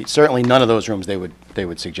courtroom, certainly none of those rooms they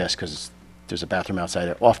would suggest, because there's a bathroom outside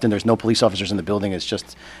there. Often there's no police officers in the building, it's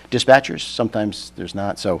just dispatchers. Sometimes there's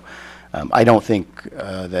not. So I don't think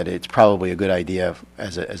that it's probably a good idea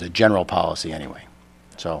as a general policy anyway.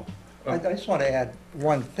 So. I just want to add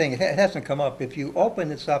one thing. It hasn't come up. If you open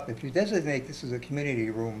this up, if you designate this as a community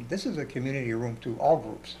room, this is a community room to all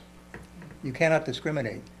groups. You cannot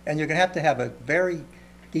discriminate. And you're going to have a very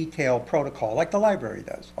detailed protocol, like the library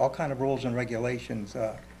does, all kind of rules and regulations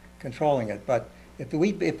controlling it. But if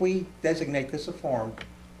we designate this a forum,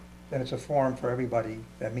 then it's a forum for everybody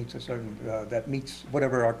that meets that meets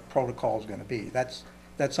whatever our protocol is going to be. That's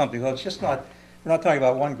that's something, well, it's just not, we're not talking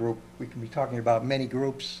about one group, we can be talking about many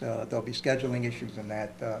groups, there'll be scheduling issues in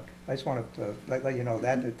that. I just wanted to let you know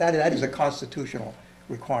that is a constitutional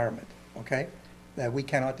requirement, okay? That we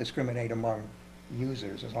cannot discriminate among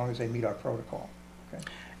users as long as they meet our protocol, okay?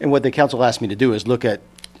 And what the council asked me to do is look at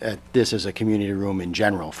this as a community room in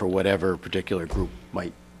general for whatever particular group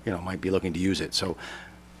might be looking to use it. So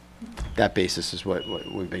that basis is what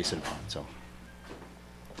we base it upon, so.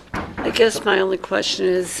 I guess my only question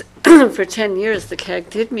is, for 10 years, the CAG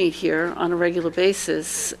did meet here on a regular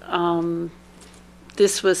basis.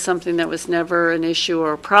 This was something that was never an issue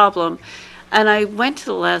or a problem. And I went to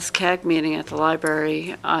the last CAG meeting at the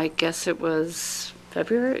library, I guess it was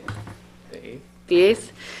February? The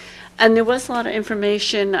 8th. And there was a lot of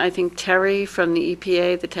information. I think Terry from the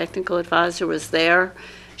EPA, the technical advisor, was there.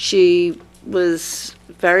 She was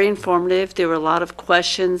very informative. There were a lot of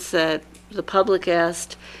questions that the public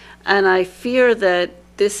asked. And I fear that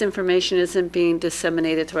this information isn't being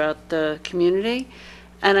disseminated throughout the community.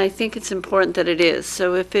 And I think it's important that it is.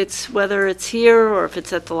 So if it's, whether it's here or if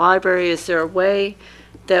it's at the library, is there a way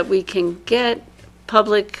that we can get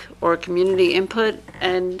public or community input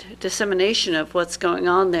and dissemination of what's going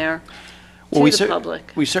on there to the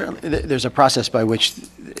public? We certainly, there's a process by which,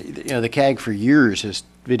 the CAG for years has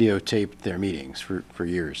videotaped their meetings for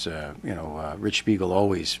years. Rich Spiegel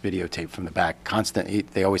always videotaped from the back,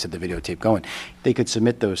 they always had the videotape going. They could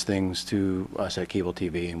submit those things to us at cable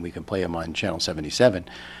TV and we can play them on Channel 77.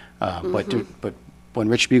 But when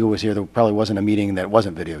Rich Spiegel was here, there probably wasn't a meeting that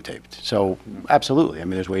wasn't videotaped. So absolutely, I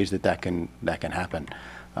mean, there's ways that can happen.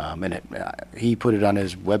 And he put it on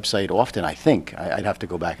his website often, I think. I'd have to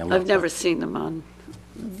go back and look. I've never seen them on.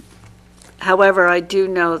 However, I do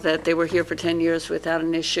know that they were here for 10 years without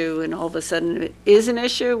an issue, and all of a sudden it is an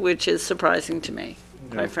issue, which is surprising to me,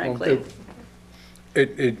 quite frankly.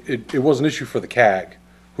 It was an issue for the CAG,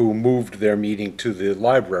 who moved their meeting to the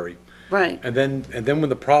library. Right. And then when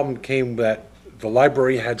the problem came that the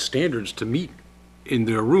library had standards to meet in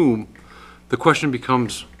their room, the question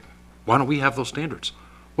becomes, why don't we have those standards?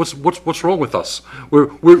 What's wrong with us?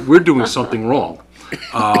 We're doing something wrong.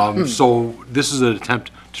 So this is an attempt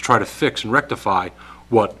to try to fix and rectify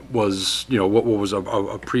what was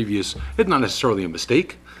a previous, it's not necessarily a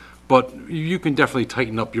mistake, but you can definitely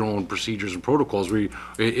tighten up your own procedures and protocols.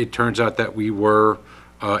 It turns out that we were,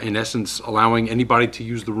 in essence, allowing anybody to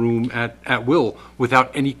use the room at will without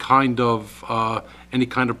any kind of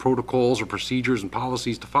protocols or procedures and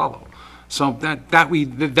policies to follow. So that we're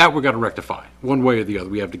going to rectify one way or the other.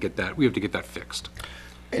 We have to get that fixed.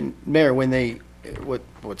 And Mayor, when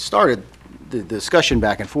what started the discussion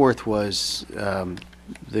back and forth was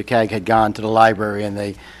the CAG had gone to the library and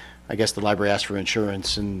I guess the library asked for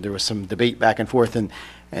insurance and there was some debate back and forth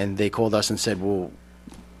and they called us and said, well,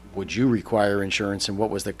 would you require insurance, and what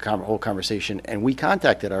was the whole conversation? And we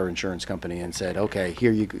contacted our insurance company and said, okay,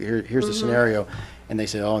 here's the scenario. And they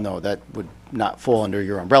said, oh, no, that would not fall under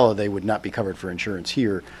your umbrella. They would not be covered for insurance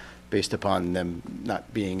here based upon them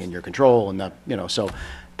not being in your control and not, so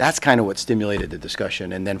that's kind of what stimulated the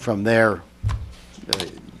discussion. And then from there,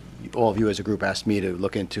 all of you as a group asked me to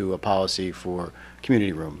look into a policy for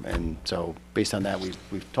community room. And so based on that,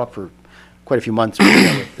 we've talked for quite a few months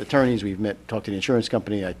with attorneys. We've talked to the insurance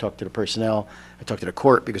company. I talked to the personnel. I talked to the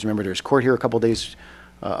court, because remember, there's court here a couple days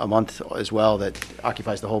a month as well that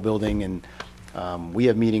occupies the whole building. And we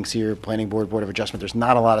have meetings here, Planning Board, Board of Adjustment. There's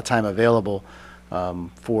not a lot of time available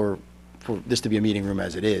for this to be a meeting room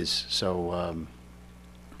as it is. So,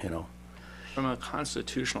 From a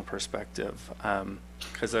constitutional perspective,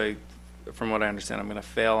 because from what I understand, I'm going to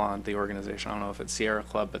fail on the organization. I don't know if it's Sierra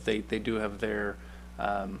Club, but they do have their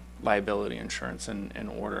liability insurance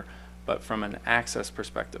in order. But from an access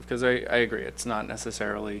perspective, because I agree, it's not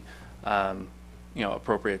necessarily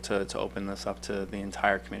appropriate to open this up to the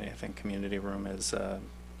entire community. I think community room is a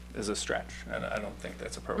stretch, and I don't think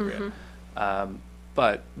that's appropriate.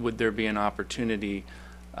 But would there be an opportunity,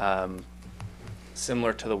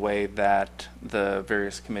 similar to the way that the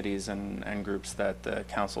various committees and groups that the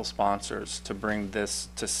council sponsors, to bring this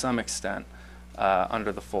to some extent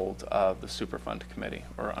under the fold of the Superfund committee,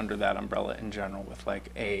 or under that umbrella in general, with like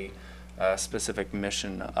a specific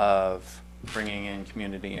mission of bringing in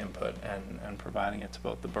community input and providing it to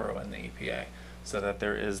both the borough and the EPA, so that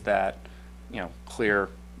there is that clear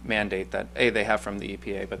mandate that they have from the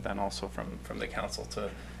EPA, but then also from the council, to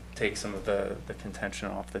take some of the contention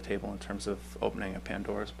off the table in terms of opening a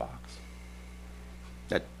Pandora's box.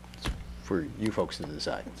 that's for you folks to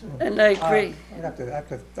decide. And I agree. I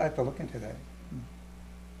have to look into that.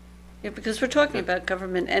 Yeah, because we're talking about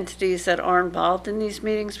government entities that are involved in these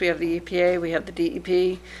meetings. We have the EPA, we have the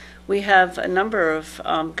DEP. We have a number of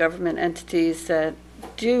government entities that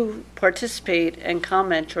do participate and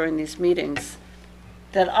comment during these meetings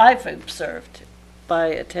that I've observed by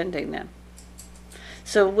attending them.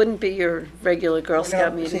 So it wouldn't be your regular Girl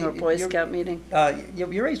Scout meeting or Boy Scout meeting?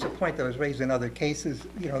 You raised a point that was raised in other cases.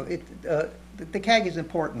 You know, the CAG is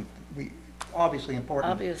important, obviously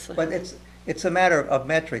important. Obviously. But it's a matter of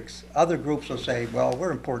metrics. Other groups will say, well,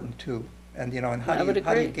 we're important too. And, you know, and how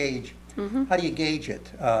do you gauge? How do you gauge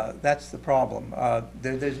it? That's the problem.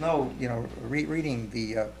 There's no, you know, reading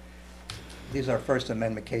these are First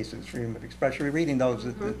Amendment cases, freedom of expression. Reading those,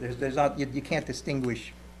 there's not, you can't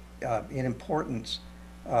distinguish in importance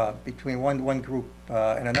between one group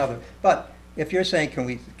and another. But if you're saying,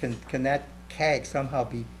 can that CAG somehow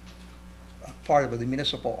be part of the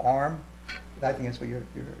municipal arm? I think that's what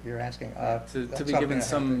you're asking. To be given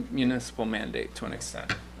some municipal mandate to an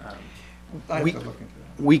extent.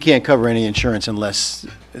 We can't cover any insurance unless,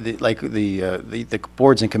 the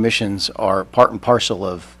boards and commissions are part and parcel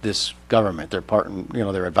of this government. They're part, and, you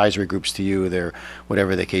know, they're advisory groups to you. They're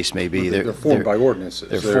whatever the case may be. They're formed by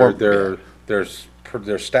ordinances.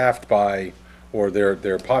 They're staffed by, or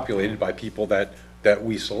they're populated by people that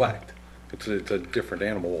we select. It's a different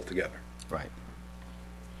animal altogether. Right.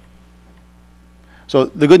 So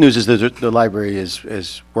the good news is that the library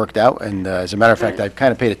is worked out, and as a matter of fact, I've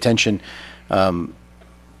kind of paid attention.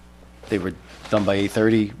 They were done by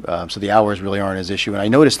 8:30, so the hours really aren't as issue. And I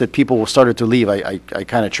noticed that people started to leave. I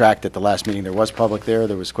kind of tracked at the last meeting. There was public there.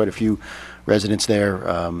 There was quite a few residents there,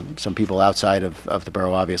 some people outside of the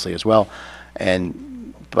borough, obviously, as well.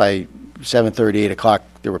 And by 7:30, 8 o'clock,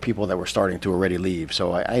 there were people that were starting to already leave.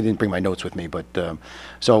 So I didn't bring my notes with me, but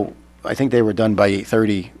so I think they were done by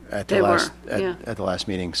 8:30 at the last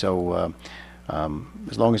meeting. So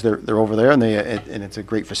as long as they're over there, and it's a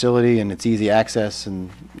great facility, and it's easy access, and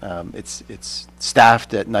it's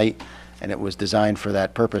staffed at night, and it was designed for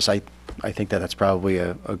that purpose, I think that's probably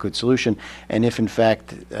a good solution. And if in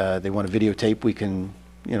fact they want to videotape, we can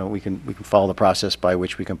follow the process by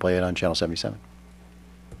which we can play it on Channel 77.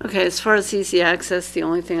 Okay, as far as easy access, the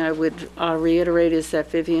only thing I would reiterate is that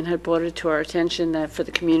Vivian had brought it to our attention that for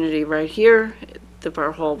the community right here, the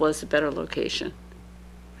Borough Hall was a better location.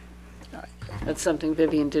 That's something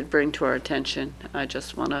Vivian did bring to our attention. I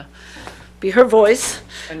just want to be her voice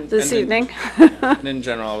this evening. And in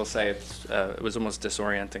general, I will say it was almost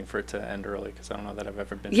disorienting for it to end early, because I don't know that I've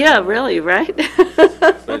ever been. Yeah, really, right?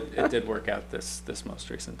 But it did work out this most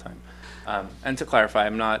recent time. And to clarify,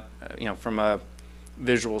 I'm not, from a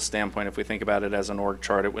visual standpoint, if we think about it as an org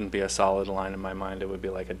chart, it wouldn't be a solid line in my mind. It would be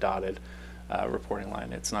like a dotted reporting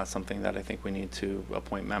line. It's not something that I think we need to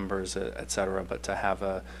appoint members, et cetera, but to have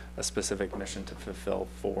a specific mission to fulfill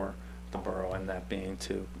for the borough, and that being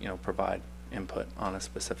to provide input on a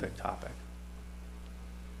specific topic.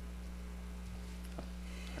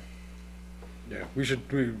 Yeah,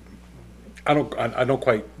 I don't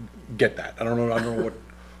quite get that. I don't know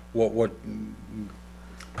what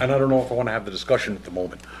and I don't know if I want to have the discussion at the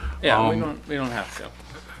moment. Yeah, we don't have to.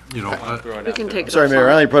 We can take it. Sorry, Mayor,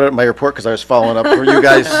 I only brought it up in my report because I was following up for you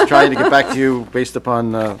guys, trying to get back to you based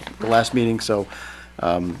upon the last meeting. So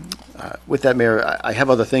with that, Mayor, I have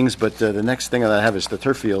other things, but the next thing that I have is the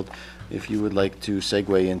turf field. If you would like to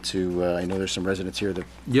segue into, I know there's some residents here that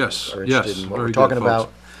are interested in what we're talking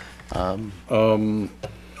about.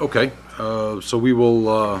 Okay, so we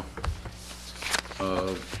will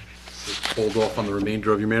hold off on the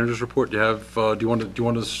remainder of your manager's report. Do you want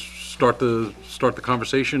to start the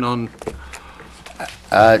conversation on?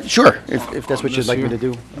 Sure, if that's what you'd like me to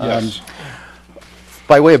do. Yes.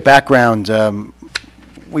 By way of background,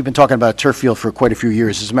 we've been talking about turf field for quite a few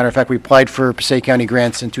years. As a matter of fact, we applied for Passaic County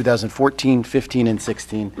grants in 2014, 15, and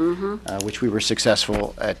 16, which we were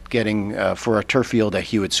successful at getting for a turf field at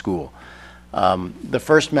Hewitt School. The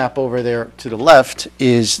first map over there to the left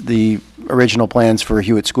is the original plans for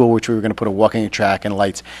Hewitt School, which we were going to put a walking track and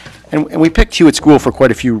lights. And we picked Hewitt School for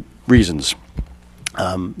quite a few reasons.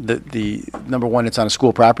 The number one, it's on a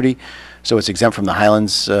school property, so it's exempt from the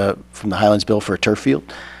Highlands bill for a turf field.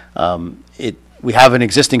 We have an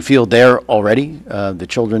existing field there already. The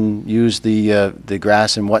children use the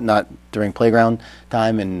grass and whatnot during playground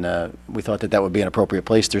time, and we thought that would be an appropriate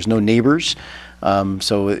place. There's no neighbors,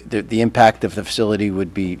 so the impact of the facility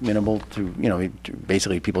would be minimal to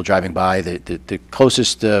basically people driving by. The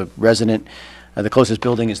closest resident, the closest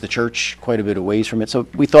building is the church, quite a bit of ways from it. So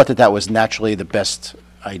we thought that was naturally the best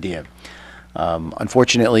idea.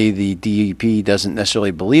 Unfortunately, the DEP doesn't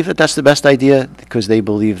necessarily believe that that's the best idea because they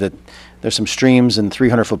believe that there's some streams and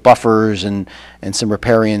 300-foot buffers and some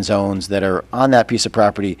riparian zones that are on that piece of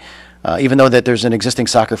property. Even though that there's an existing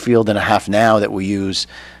soccer field and a half now that we use,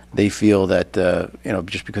 they feel that,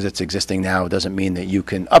 just because it's existing now doesn't mean that you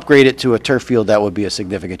can upgrade it to a turf field. That would be a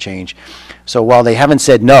significant change. So while they haven't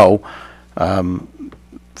said no,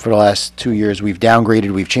 for the last 2 years, we've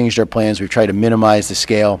downgraded, we've changed our plans, we've tried to minimize the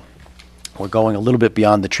scale. We're going a little bit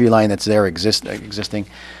beyond the tree line that's there existing.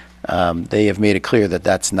 They have made it clear that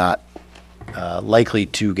that's not likely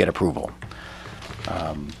to get approval.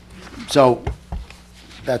 So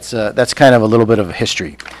that's kind of a little bit of a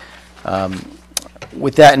history.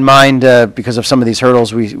 With that in mind, because of some of these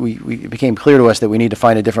hurdles, it became clear to us that we need to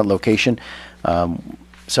find a different location.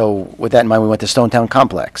 So with that in mind, we went to Stonetown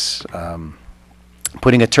Complex.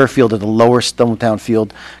 Putting a turf field at the lower Stonetown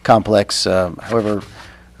Field Complex, however,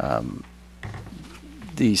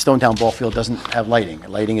 the Stonetown Ball Field doesn't have lighting.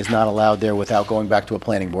 Lighting is not allowed there without going back to a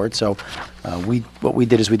planning board. So what we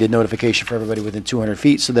did is we did notification for everybody within 200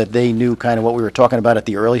 feet so that they knew kind of what we were talking about at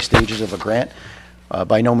the early stages of a grant.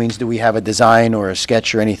 By no means do we have a design or a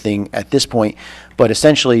sketch or anything at this point, but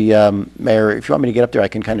essentially, Mayor, if you want me to get up there, I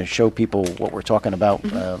can kind of show people what we're talking about.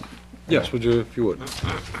 Yes, would you, if you would?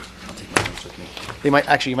 They might,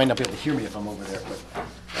 actually, you might not be able to hear me if I'm over there, but.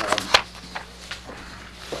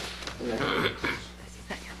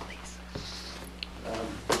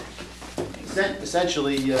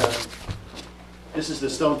 Essentially, this is the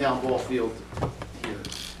Stonetown Ball Field here.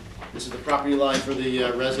 This is the property line for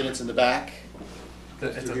the residents in the back.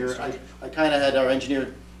 Here, I kind of had our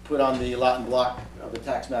engineer put on the lot and block of the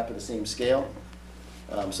tax map at the same scale.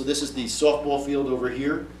 So this is the softball field over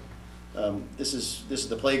here. This is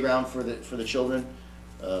the playground for the children.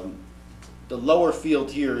 The lower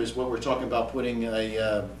field here is what we're talking about putting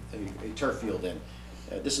a turf field in.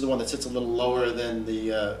 This is the one that sits a little lower than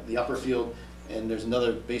the upper field, and there's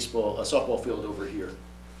another softball field over here.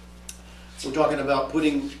 So we're talking about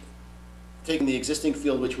taking the existing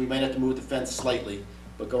field, which we might have to move the fence slightly,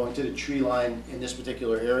 but going to the tree line in this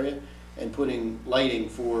particular area and putting lighting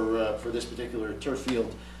for this particular turf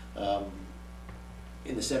field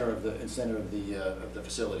in the center of the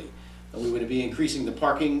facility. And we would be increasing the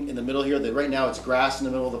parking in the middle here. Right now it's grass in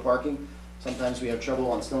the middle of the parking. Sometimes we have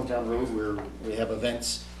trouble on Stonetown Road where we have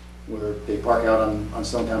events where they park out on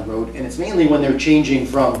Stonetown Road, and it's mainly when they're changing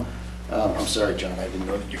from. I'm sorry, John, I didn't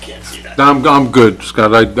know that you can't see that. No, I'm good, Scott.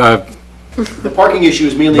 The parking issue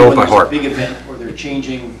is mainly Know when by there's a heart. big event where they're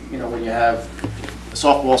changing, when you have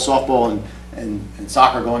softball, and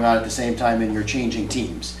soccer going on at the same time and you're changing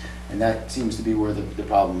teams. And that seems to be where the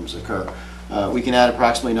problems occur. We can add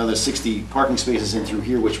approximately another 60 parking spaces in through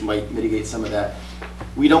here, which might mitigate some of that.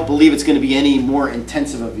 We don't believe it's going to be any more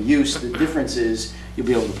intensive of a use. The difference is you'll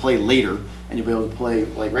be able to play later, and you'll be able to play,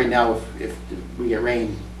 like right now, if we get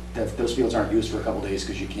rain, those fields aren't used for a couple days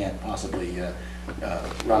because you can't possibly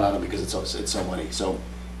run on them because it's so muddy. So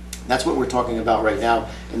that's what we're talking about right now,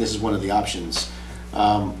 and this is one of the options.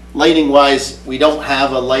 Lighting wise, we don't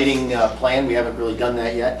have a lighting plan. We haven't really done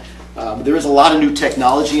that yet. There is a lot of new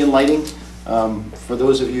technology in lighting. For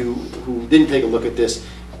those of you who didn't take a look at this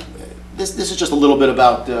is just a little bit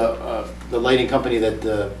about the lighting company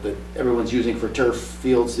that everyone's using for turf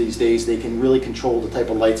fields these days. They can really control the type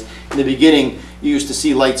of lights. In the beginning, you used to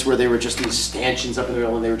see lights where they were just these stanchions up in the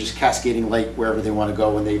middle and they were just cascading light wherever they want to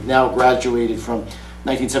go. And they've now graduated from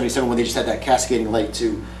 1977 when they just had that cascading light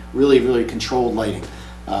to really, really controlled lighting.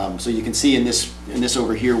 So you can see in this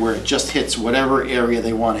over here where it just hits whatever area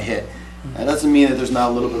they want to hit. That doesn't mean that there's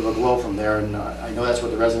not a little bit of a glow from there, and I know that's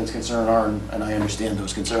what the residents' concerns are, and I understand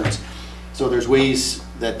those concerns. So there's ways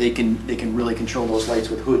that they can really control those lights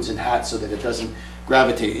with hoods and hats so that it doesn't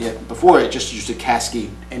gravitate. Before, it just used to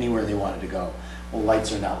cascade anywhere they wanted to go. Well,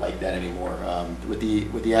 lights are not like that anymore. With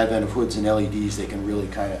the advent of hoods and LEDs, they can really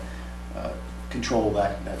kind of control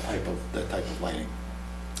that type of lighting.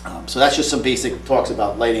 So that's just some basic talks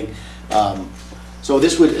about lighting. So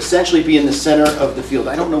this would essentially be in the center of the field.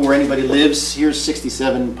 I don't know where anybody lives. Here's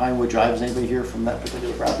 67 Pinewood Drive. Is anybody here from that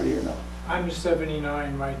particular property or no? I'm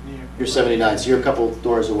 79 right near. You're 79, so you're a couple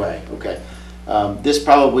doors away. Okay. This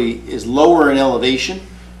probably is lower in elevation,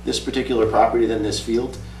 this particular property, than this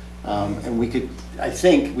field. And I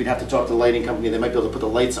think we'd have to talk to the lighting company. They might be able to put the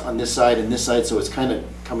lights on this side and this side so it's kind of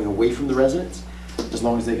coming away from the residents. As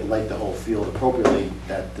long as they can light the whole field appropriately,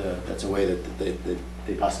 that's a way that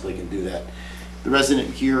they possibly can do that. The resident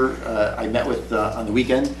here I met with on the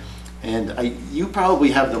weekend, And you probably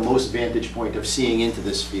have the most vantage point of seeing into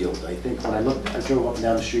this field. I think when I drove up and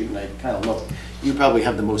down the street and I kind of looked, you probably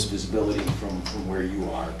have the most visibility from where you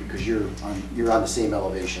are because you're on the same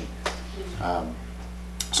elevation.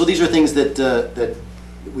 So these are things that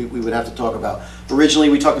we would have to talk about. Originally,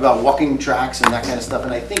 we talked about walking tracks and that kind of stuff,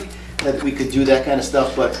 and I think that we could do that kind of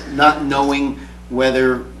stuff, but not knowing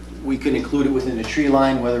whether we could include it within the tree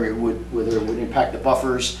line, whether it would impact the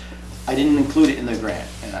buffers. I didn't include it in the grant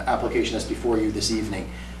application that's before you this evening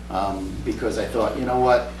because I thought, you know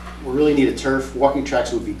what, we really need a turf. Walking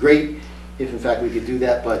tracks would be great if in fact we could do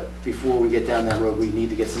that, but before we get down that road, we need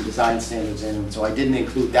to get some design standards in. And so I didn't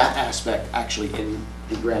include that aspect actually in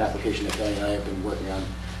the grant application that Kelly and I have been working on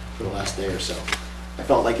for the last day or so. I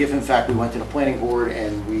felt like if in fact we went to the planning board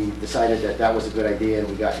and we decided that that was a good idea and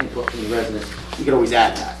we got input from the residents, we could always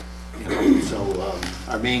add that. You know? So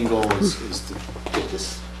our main goal is to get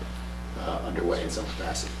this underway in some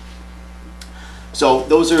capacity. So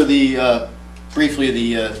those are the briefly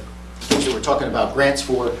the things that we're talking about grants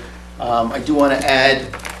for. I do want to add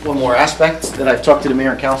one more aspect that I've talked to the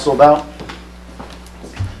mayor and council about.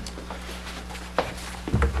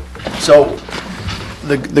 So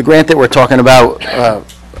the grant that we're talking about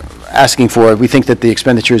asking for, we think that the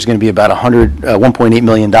expenditure is going to be about $1.8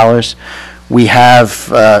 million. We have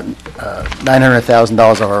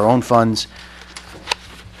 $900,000 of our own funds.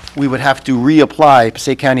 We would have to reapply,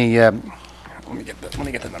 Passaic County, let me get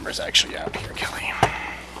the numbers actually out here, Kelly.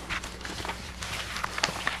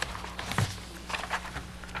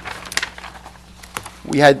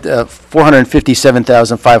 We had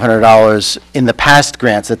 $457,500 in the past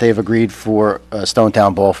grants that they've agreed for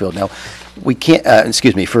Stonetown Ball Field. Now, we can't,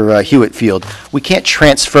 for Hewitt Field. We can't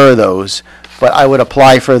transfer those, but I would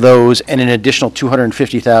apply for those and an additional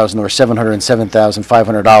 $250,000 or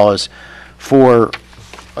 $707,500 for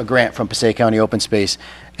a grant from Passaic County Open Space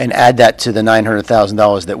and add that to the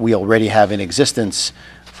 $900,000 that we already have in existence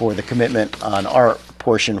for the commitment on our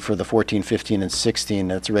portion for the 14, 15, and 16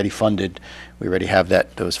 that's already funded. We already have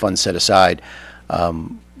those funds set aside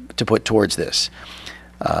to put towards this.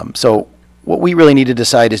 So what we really need to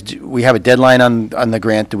decide is, we have a deadline on the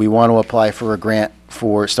grant. Do we want to apply for a grant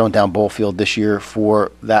for Stonetown Bowl Field this year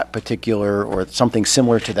for that particular or something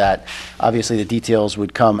similar to that? Obviously, the details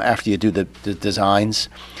would come after you do the designs.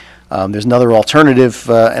 There's another alternative,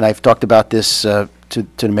 and I've talked about this to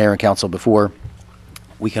the mayor and council before.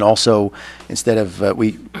 We can also, instead of,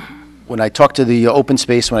 when I talk to the open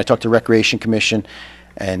space, when I talk to Recreation Commission,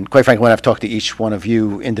 and quite frankly, when I've talked to each one of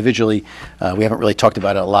you individually, we haven't really talked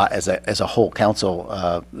about it a lot as a whole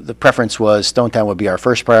council. The preference was Stonetown would be our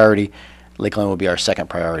first priority, Lakeland would be our second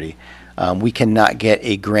priority. We cannot get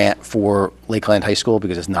a grant for Lakeland High School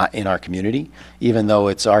because it's not in our community, even though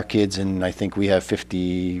it's our kids, and I think we have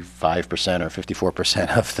 55% or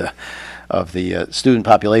 54% of the student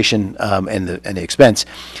population and the expense.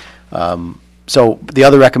 So the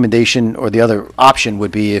other recommendation or the other option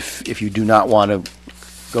would be if you do not want to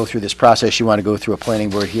go through this process, you want to go through a planning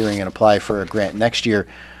board hearing and apply for a grant next year,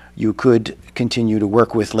 you could continue to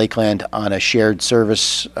work with Lakeland on a shared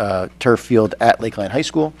service turf field at Lakeland High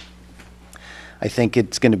School. I think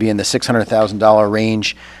it's going to be in the $600,000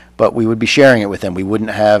 range, but we would be sharing it with them. It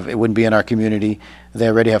wouldn't be in our community. They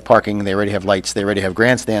already have parking, they already have lights, they already have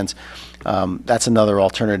grandstands. That's another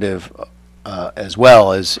alternative as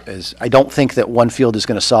well. As I don't think that one field is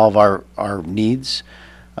going to solve our needs.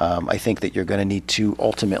 I think that you're going to need two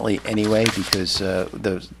ultimately anyway, because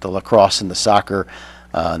the lacrosse and the soccer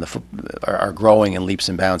are growing in leaps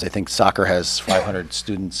and bounds. I think soccer has 500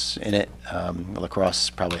 students in it. Lacrosse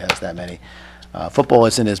probably has that many. Football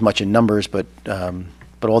isn't as much in numbers, but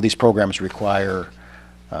all these programs require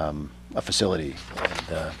a facility.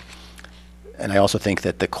 And I also think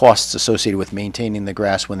that the costs associated with maintaining the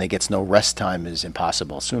grass when they gets no rest time is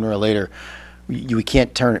impossible. Sooner or later, we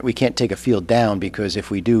can't take a field down, because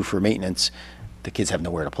if we do for maintenance, the kids have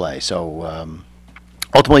nowhere to play. So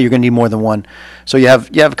ultimately, you're going to need more than one. So you have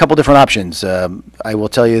a couple different options. I will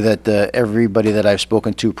tell you that everybody that I've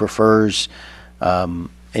spoken to prefers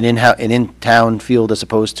an in-town field as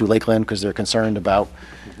opposed to Lakeland, because they're concerned about,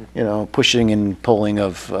 pushing and pulling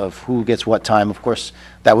of who gets what time. Of course,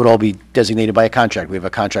 that would all be designated by a contract. We have a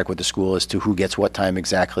contract with the school as to who gets what time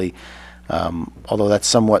exactly. Although that's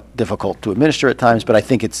somewhat difficult to administer at times, but I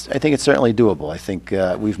think it's certainly doable. I think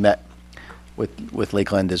we've met with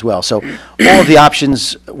Lakeland as well. So all of the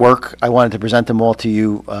options work. I wanted to present them all to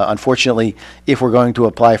you. Unfortunately, if we're going to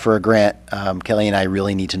apply for a grant, Kelly and I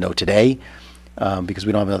really need to know today, because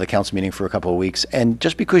we don't have another council meeting for a couple of weeks. And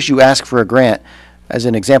just because you ask for a grant, as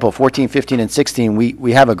an example, 14, 15, and 16,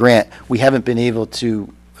 we have a grant. We haven't been able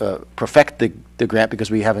to perfect the grant because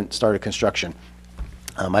we haven't started construction.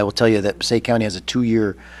 I will tell you that Passaic County has a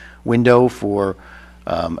 2-year window for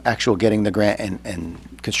actual getting the grant and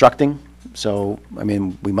constructing. So, I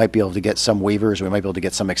mean, we might be able to get some waivers, we might be able to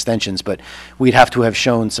get some extensions, but we'd have to have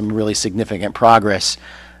shown some really significant progress,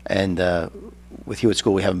 and with Hewitt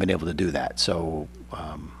School, we haven't been able to do that. So,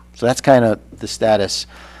 so that's kind of the status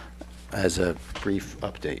as a brief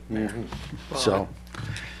update, Mayor. So,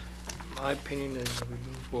 My opinion is we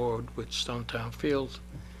move forward with Stonetown Field.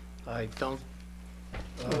 I don't,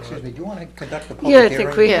 Excuse me, do you want to conduct the public Yeah, I hearing?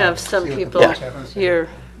 think we have some See what the people folks have to say? here.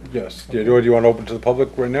 Yes. Do you want to open to the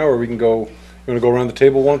public right now, or we can go, you want to go around the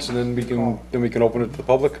table once, and then we can open it to the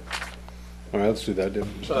public? All right, let's do that, then.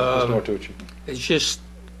 Mr. Martucci. it's just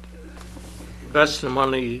investing the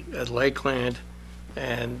money at Lakeland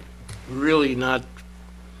and really not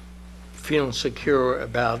feeling secure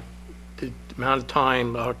about the amount of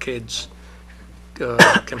time our kids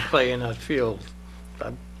can play in that field.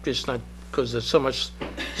 I'm just not, because there's so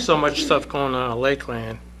much stuff going on at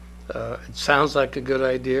Lakeland. It sounds like a good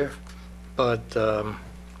idea, but,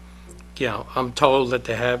 you know, I'm told that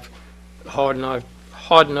they have hard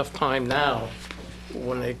enough time now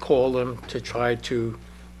when they call them to try to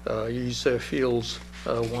use their fields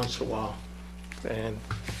once in a while. And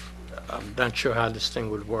I'm not sure how this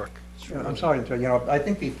thing would work. I'm sorry to interrupt. You know, I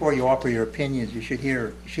think before you offer your opinions, you should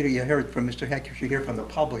hear it from Mr. Heck, you should hear from the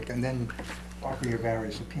public, and then offer your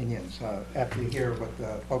various opinions after you hear what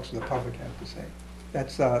the folks of the public have to say.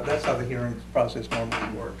 That's how the hearing process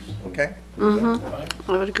normally works, okay? I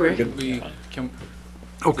would agree.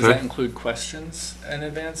 Does that include questions in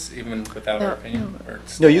advance, even without our opinion? Or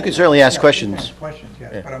no, you can certainly ask Yeah, questions. Questions,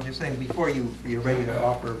 yeah. Yeah. But I'm just saying, before you're ready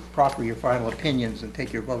to proffer your final opinions and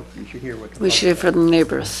take your vote, you should hear what the We should hear from the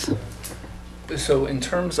neighbors. So in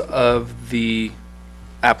terms of the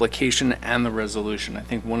application and the resolution, I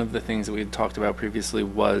think one of the things that we had talked about previously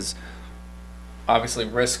was obviously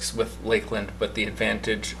risks with Lakeland, but the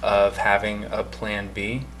advantage of having a plan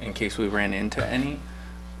B in case we ran into any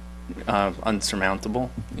unsurmountable,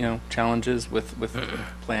 challenges with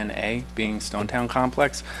plan A being Stonetown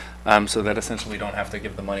Complex, so that essentially we don't have to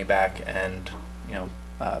give the money back and,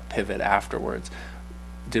 pivot afterwards.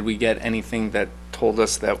 Did we get anything that told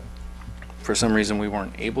us that for some reason we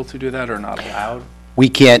weren't able to do that or not allowed? We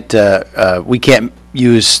can't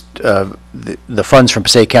use the funds from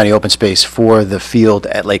Passaic County Open Space for the field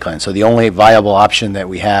at Lakeland. So the only viable option that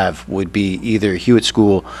we have would be either Hewitt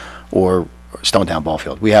School or Stonetown Ball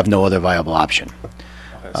Field. We have no other viable option.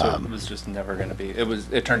 Okay, so it was just never going to be,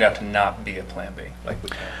 it turned out to not be a plan B, like we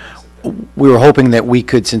can't. We were hoping that we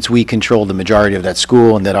could, since we control the majority of that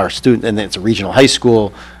school and that our student, and it's a regional high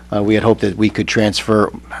school, we had hoped that we could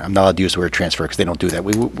transfer, I'm not allowed to use the word transfer because they don't do that.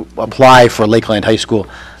 We apply for Lakeland High School.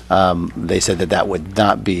 They said that would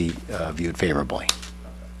not be viewed favorably.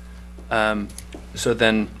 So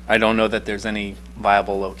then, I don't know that there's any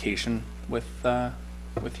viable location with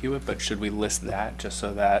Hewitt, but should we list that just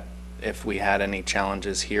so that if we had any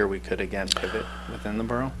challenges here, we could again pivot within the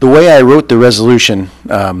borough? The way I wrote the resolution,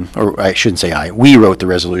 or I shouldn't say we wrote the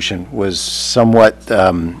resolution, was somewhat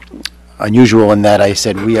unusual in that I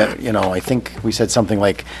said, I think we said something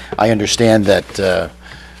like, I understand that,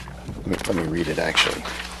 let me read it actually.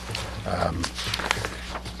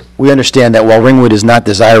 We understand that while Ringwood is not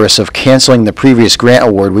desirous of canceling the previous grant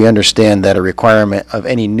award, we understand that a requirement of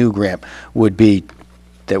any new grant would be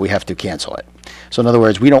that we have to cancel it. So in other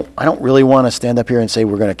words, I don't really want to stand up here and say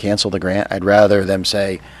we're going to cancel the grant. I'd rather them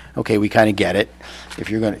say, okay, we kind of get it. If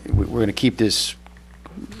we're going to keep this,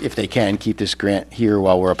 if they can, keep this grant here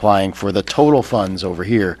while we're applying for the total funds over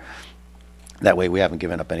here. That way we haven't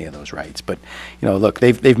given up any of those rights. But, look,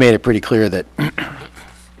 they've made it pretty clear that,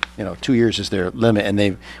 2 years is their limit, and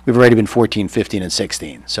we've already been 14, 15, and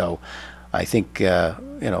 16. So I think,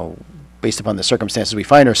 based upon the circumstances we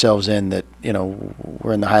find ourselves in, that,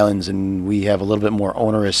 we're in the Highlands and we have a little bit more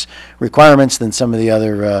onerous requirements than some of the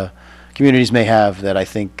other communities may have, that I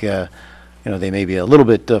think, they may be a little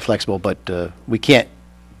bit flexible, but we can't,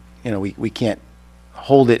 we can't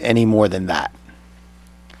hold it any more than that.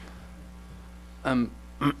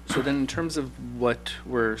 So then in terms of what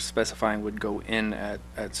we're specifying would go in at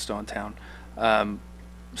Stonetown,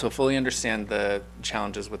 so fully understand the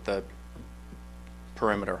challenges with the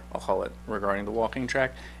perimeter, I'll call it, regarding the walking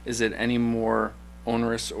track. Is it any more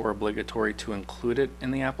onerous or obligatory to include it in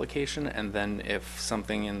the application? And then if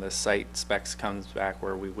something in the site specs comes back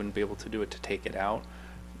where we wouldn't be able to do it, to take it out?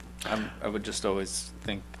 I would just always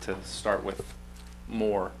think to start with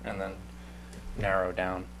more and then narrow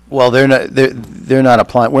down? Well, they're not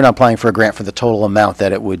applying, we're not applying for a grant for the total amount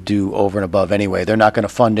that it would do over and above anyway. They're not going to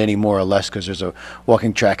fund any more or less because there's a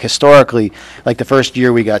walking track. Historically, like the first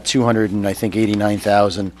year, we got 200 and I think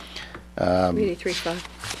 89,000. 83.5.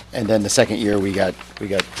 And then the second year, we got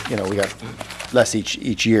less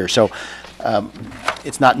each year. So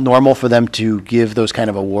it's not normal for them to give those kind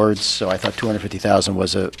of awards, so I thought 250,000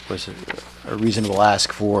 was a reasonable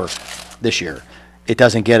ask for this year. It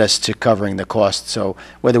doesn't get us to covering the cost, so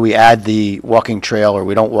whether we add the walking trail or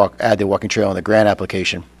we don't add the walking trail in the grant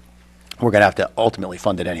application, we're going to have to ultimately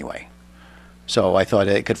fund it anyway. So I thought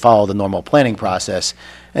it could follow the normal planning process,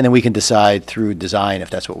 and then we can decide through design if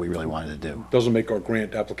that's what we really wanted to do. Doesn't make our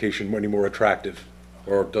grant application any more attractive,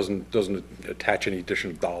 or doesn't attach any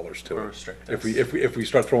additional dollars to Or it. restrict If us. we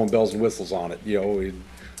start throwing bells and whistles on it,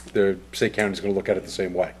 the Passaic County's going to look at it the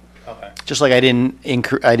same way. Okay. Just like I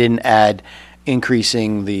didn't add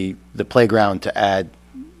increasing the playground to add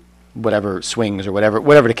whatever swings or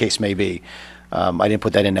whatever the case may be. I didn't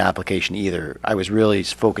put that in the application either. I was really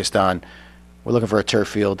focused on, we're looking for a turf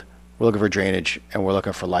field, we're looking for drainage, and we're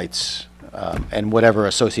looking for lights, and whatever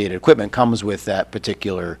associated equipment comes with that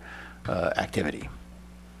particular activity.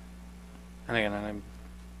 And again,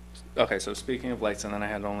 okay, so speaking of lights, and then I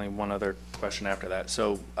had only one other question after that.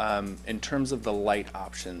 So in terms of the light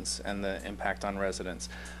options and the impact on residents,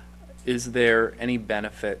 is there any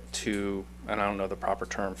benefit to, and I don't know the proper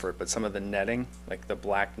term for it, but some of the netting, like the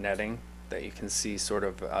black netting that you can see sort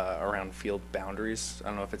of around field boundaries? I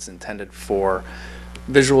don't know if it's intended for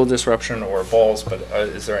visual disruption or balls, but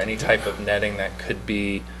is there any type of netting that could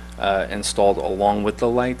be installed along with the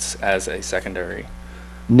lights as a secondary?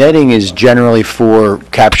 Netting is generally for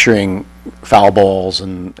capturing foul balls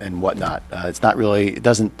and whatnot. It's not really, it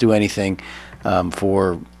doesn't do anything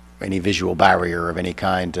for any visual barrier of any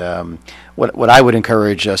kind. What I would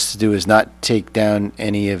encourage us to do is not take down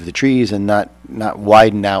any of the trees and not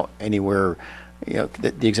widen out anywhere.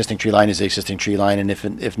 The existing tree line is the existing tree line, and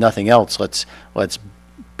if nothing else, let's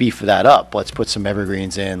beef that up. Let's put some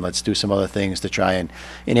evergreens in. Let's do some other things to try and,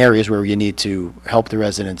 in areas where you need to help the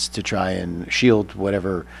residents to try and shield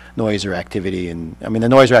whatever noise or activity. And I mean, the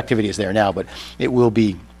noise or activity is there now, but it will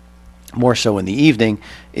be more so in the evening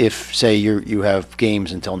if, say, you have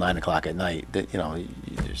games until 9 o'clock at night. That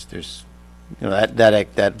there's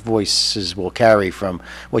that voices will carry from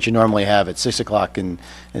what you normally have at 6 o'clock in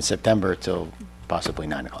September till possibly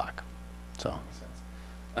 9 o'clock. So.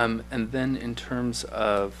 And then in terms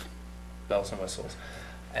of bells and whistles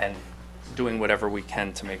and doing whatever we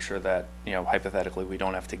can to make sure that, hypothetically, we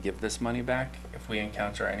don't have to give this money back if we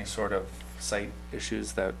encounter any sort of site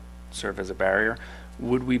issues that serve as a barrier,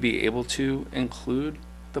 would we be able to include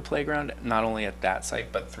the playground not only at that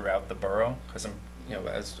site but throughout the borough? Because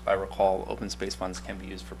as I recall, open space funds can be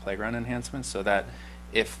used for playground enhancements, so that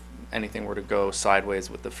if anything were to go sideways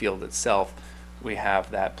with the field itself, we have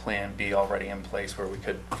that plan B already in place where we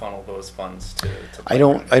could funnel those funds to I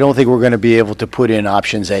don't think we're going to be able to put in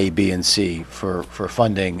options A, B, and C for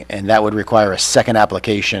funding, and that would require a second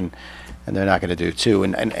application, and they're not going to do two.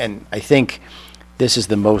 And I think this is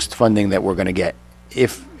the most funding that we're going to get.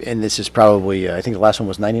 And this is probably, I think the last one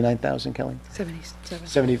was 99,000, Kelly?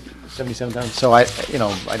 77,000. So I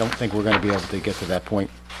don't think we're going to be able to get to that point.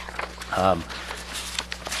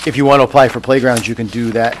 If you want to apply for playgrounds, you can do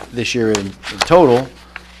that this year in total,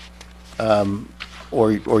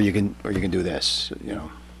 or you can do this.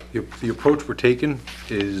 The approach we're taking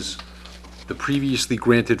is the previously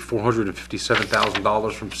granted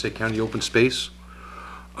 $457,000 from Passaic County Open Space,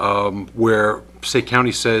 where Passaic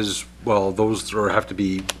County says, well, those have to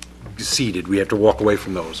be seeded. We have to walk away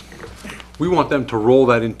from those. We want them to roll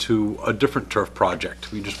that into a different turf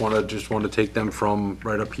project. We just want to take them from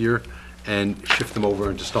right up here and shift them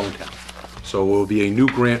over into Stonetown. So it will be a new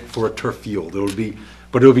grant for a turf field.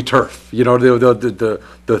 But it'll be turf.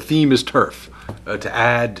 The theme is turf. To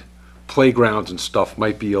add playgrounds and stuff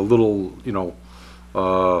might be a little,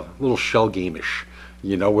 little shell game-ish.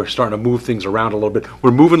 We're starting to move things around a little bit.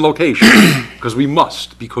 We're moving locations because we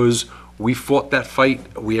must, because we fought that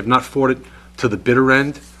fight. We have not fought it to the bitter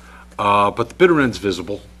end, but the bitter end's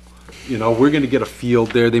visible. We're going to get a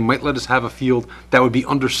field there. They might let us have a field that would be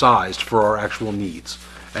undersized for our actual needs,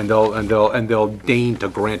 and they'll deign to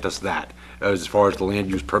grant us that as far as the land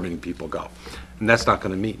use permitting people go. And that's not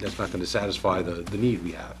going to meet. That's not going to satisfy the need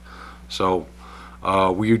we have. So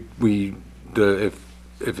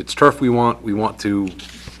if it's turf we want to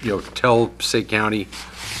tell Passaic County,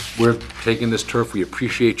 we're taking this turf. We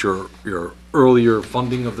appreciate your earlier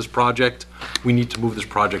funding of this project. We need to move this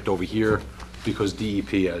project over here because DEP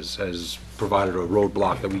has provided a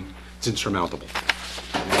roadblock that it's insurmountable.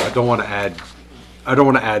 I don't want to add I don't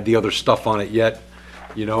want to add the other stuff on it yet,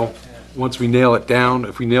 you know? Once we nail it down,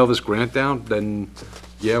 if we nail this grant down, then,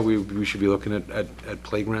 yeah, we should be looking at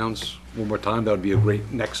playgrounds one more time. That would be a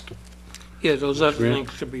great next. Yeah, those other Grant?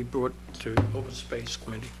 things should be brought to Open Space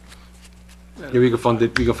Committee. Yeah, we can fund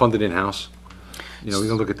it in-house. You know, we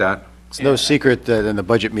can look at that. It's no secret that in the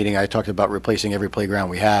budget meeting, I talked about replacing every playground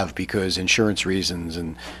we have because insurance reasons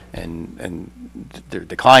and they're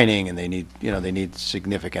declining and they need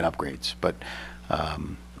significant upgrades. But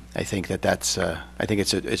I think that's I think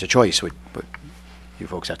it's a choice what you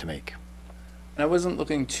folks have to make. And I wasn't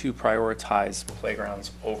looking to prioritize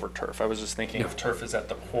playgrounds over turf. I was just thinking if turf is at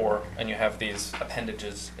the core and you have these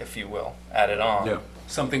appendages, if you will, added on. Yeah.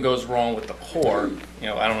 Something goes wrong with the core, you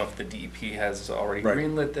know, I don't know if the DEP has already Right.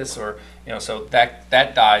 greenlit this or, you know, so that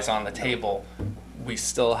dies on the table. We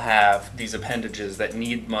still have these appendages that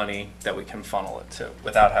need money that we can funnel it to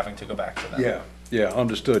without having to go back to them. Yeah,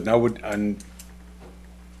 understood. Now,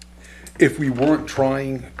 if we weren't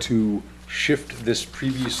trying to shift this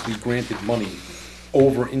previously granted money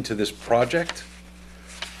over into this project,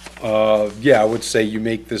 yeah, I would say you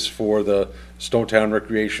make this for the Stonetown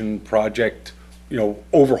Recreation Project, you know,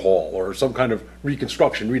 overhaul or some kind of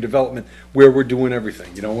reconstruction, redevelopment, where we're doing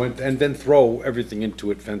everything, you know, and then throw everything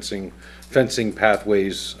into it, fencing,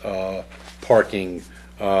 pathways, parking,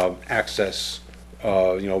 access, you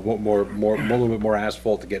know, a little bit more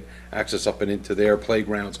asphalt to get access up and into their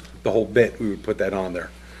playgrounds, the whole bit, we would put that on there.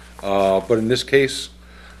 But in this case,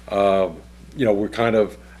 you know, we're kind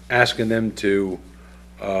of asking them to,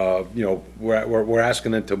 you know, we're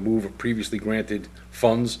asking them to move previously granted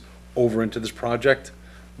funds over into this project.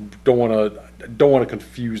 Don't want to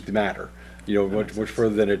confuse the matter, you know, much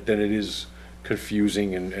further than it is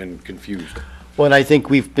confusing and confused. Well, and I think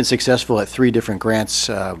we've been successful at 3 different grants.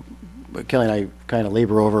 Kelly and I kind of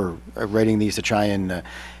labor over writing these to try and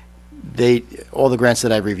all the grants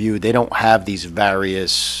that I've reviewed, they don't have these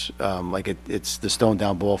various, like it's the Stone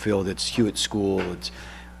Down Ball Field, it's Hewitt School,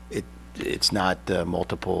 it's not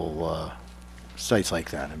multiple sites like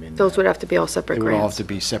that. I mean, Those would have to be all separate they would all have grants, to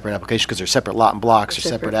be separate applications because they're separate lot and blocks, or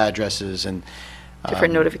Separate. separate addresses, and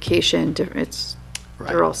different notification, they're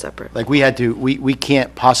Right. all separate. like we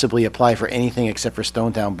can't possibly apply for anything except for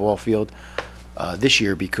Stone Down Ball Field this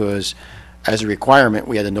year because as a requirement,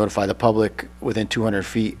 we had to notify the public within 200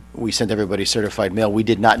 feet. We sent everybody certified mail. We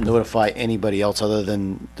did not notify anybody else other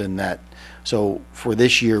than that. So for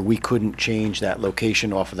this year, we couldn't change that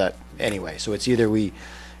location off of that anyway. So it's either we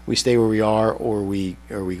stay where we are or we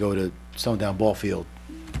go to Stone Down Ball Field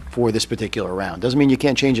for this particular round. Doesn't mean you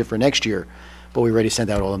can't change it for next year, but we already sent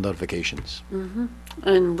out all the notifications.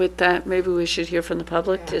 And with that, maybe we should hear from the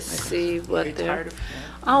public to see what they're...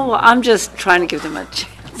 Oh, well, I'm just trying to give them a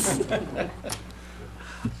chance.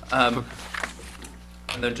 And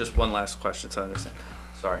then just one last question, so I understand.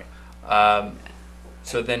 Sorry.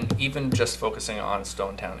 So then even just focusing on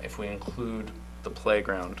Stonetown, if we include the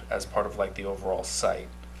playground as part of like the overall site,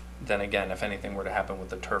 then again, if anything were to happen with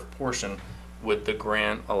the turf portion, would the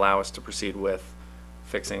grant allow us to proceed with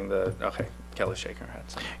fixing the, okay, Kelly's shaking her head.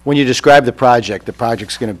 So. When you describe the project's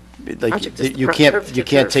going to, like, Project is you turf to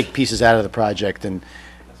can't turf. take pieces out of the project, and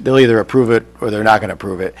they'll either approve it or they're not going to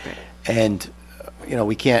approve it. And, you know,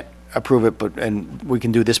 we can't approve it, and we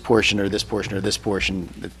can do this portion or this portion or this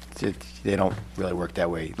portion. They don't really work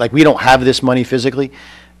that way. Like, we don't have this money physically.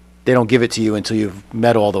 They don't give it to you until you've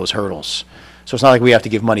met all those hurdles. So it's not like we have to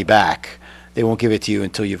give money back. They won't give it to you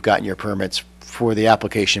until you've gotten your permits for the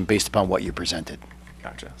application based upon what you presented.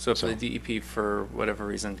 Gotcha. So if the DEP, for whatever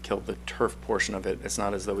reason, killed the turf portion of it, it's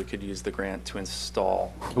not as though we could use the grant to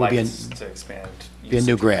install would be lights to expand be a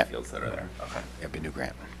new usage of the grant. fields that are there. Okay. It'd be a new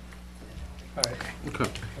grant. All right. Okay.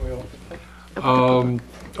 We'll-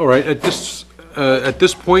 All right, at this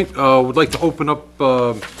point, would like to open up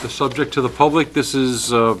the subject to the public. This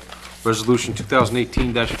is Resolution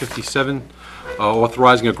 2018-57,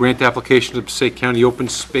 authorizing a grant application to Passaic County Open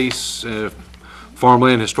Space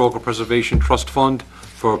Farmland Historical Preservation Trust Fund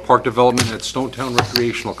for park development at Stonetown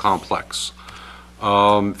Recreational Complex.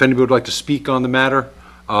 If anybody would like to speak on the matter,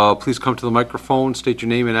 please come to the microphone, state your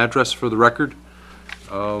name and address for the record,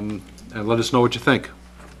 and let us know what you think.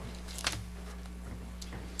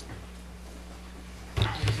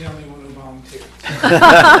 He's the only one who volunteered.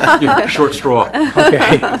 Yeah, short straw.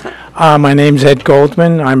 Okay. My name's Ed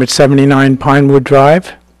Goldman. I'm at 79 Pinewood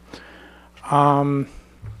Drive. I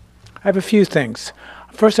have a few things.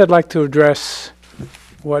 First, I'd like to address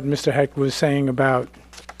what Mr. Heck was saying about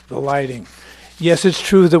the lighting. Yes, it's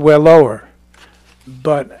true that we're lower,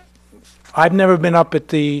 but I've never been up at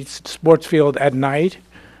the sports field at night,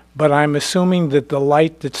 but I'm assuming that the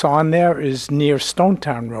light that's on there is near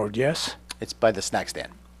Stonetown Road, yes? It's by the snack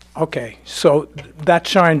stand. Okay, so that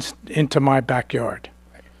shines into my backyard.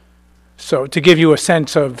 So to give you a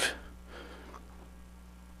sense of,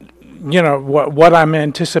 what I'm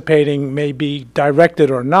anticipating may be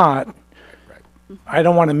directed or not, I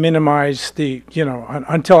don't want to minimize the,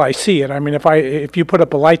 until I see it. I mean, if you put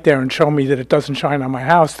up a light there and show me that it doesn't shine on my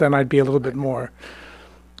house, then I'd be a little bit more,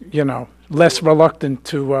 less reluctant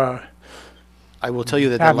to, I will tell you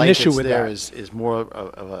that the have an light issue that's with there that. is more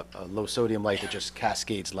of a low sodium light that just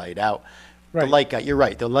cascades light out. The Right. light guy, you're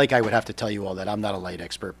right, the light guy would have to tell you all that. I'm not a light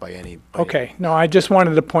expert by any. Okay, no, I just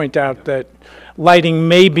wanted to point out that lighting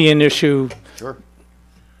may be an issue Sure.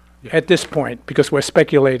 at this point, because we're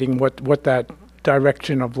speculating what that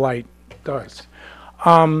direction of light does.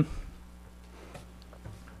 I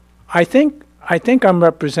think I'm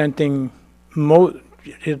representing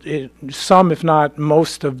some, if not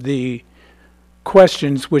most, of the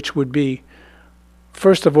questions, which would be,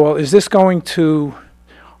 first of all,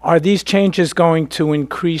 are these changes going to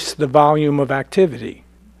increase the volume of activity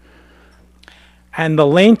and the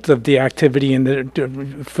length of the activity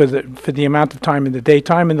for the amount of time in the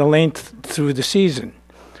daytime and the length through the season?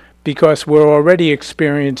 Because we're already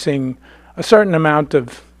experiencing a certain amount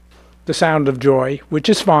of the sound of joy, which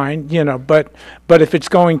is fine, but if it's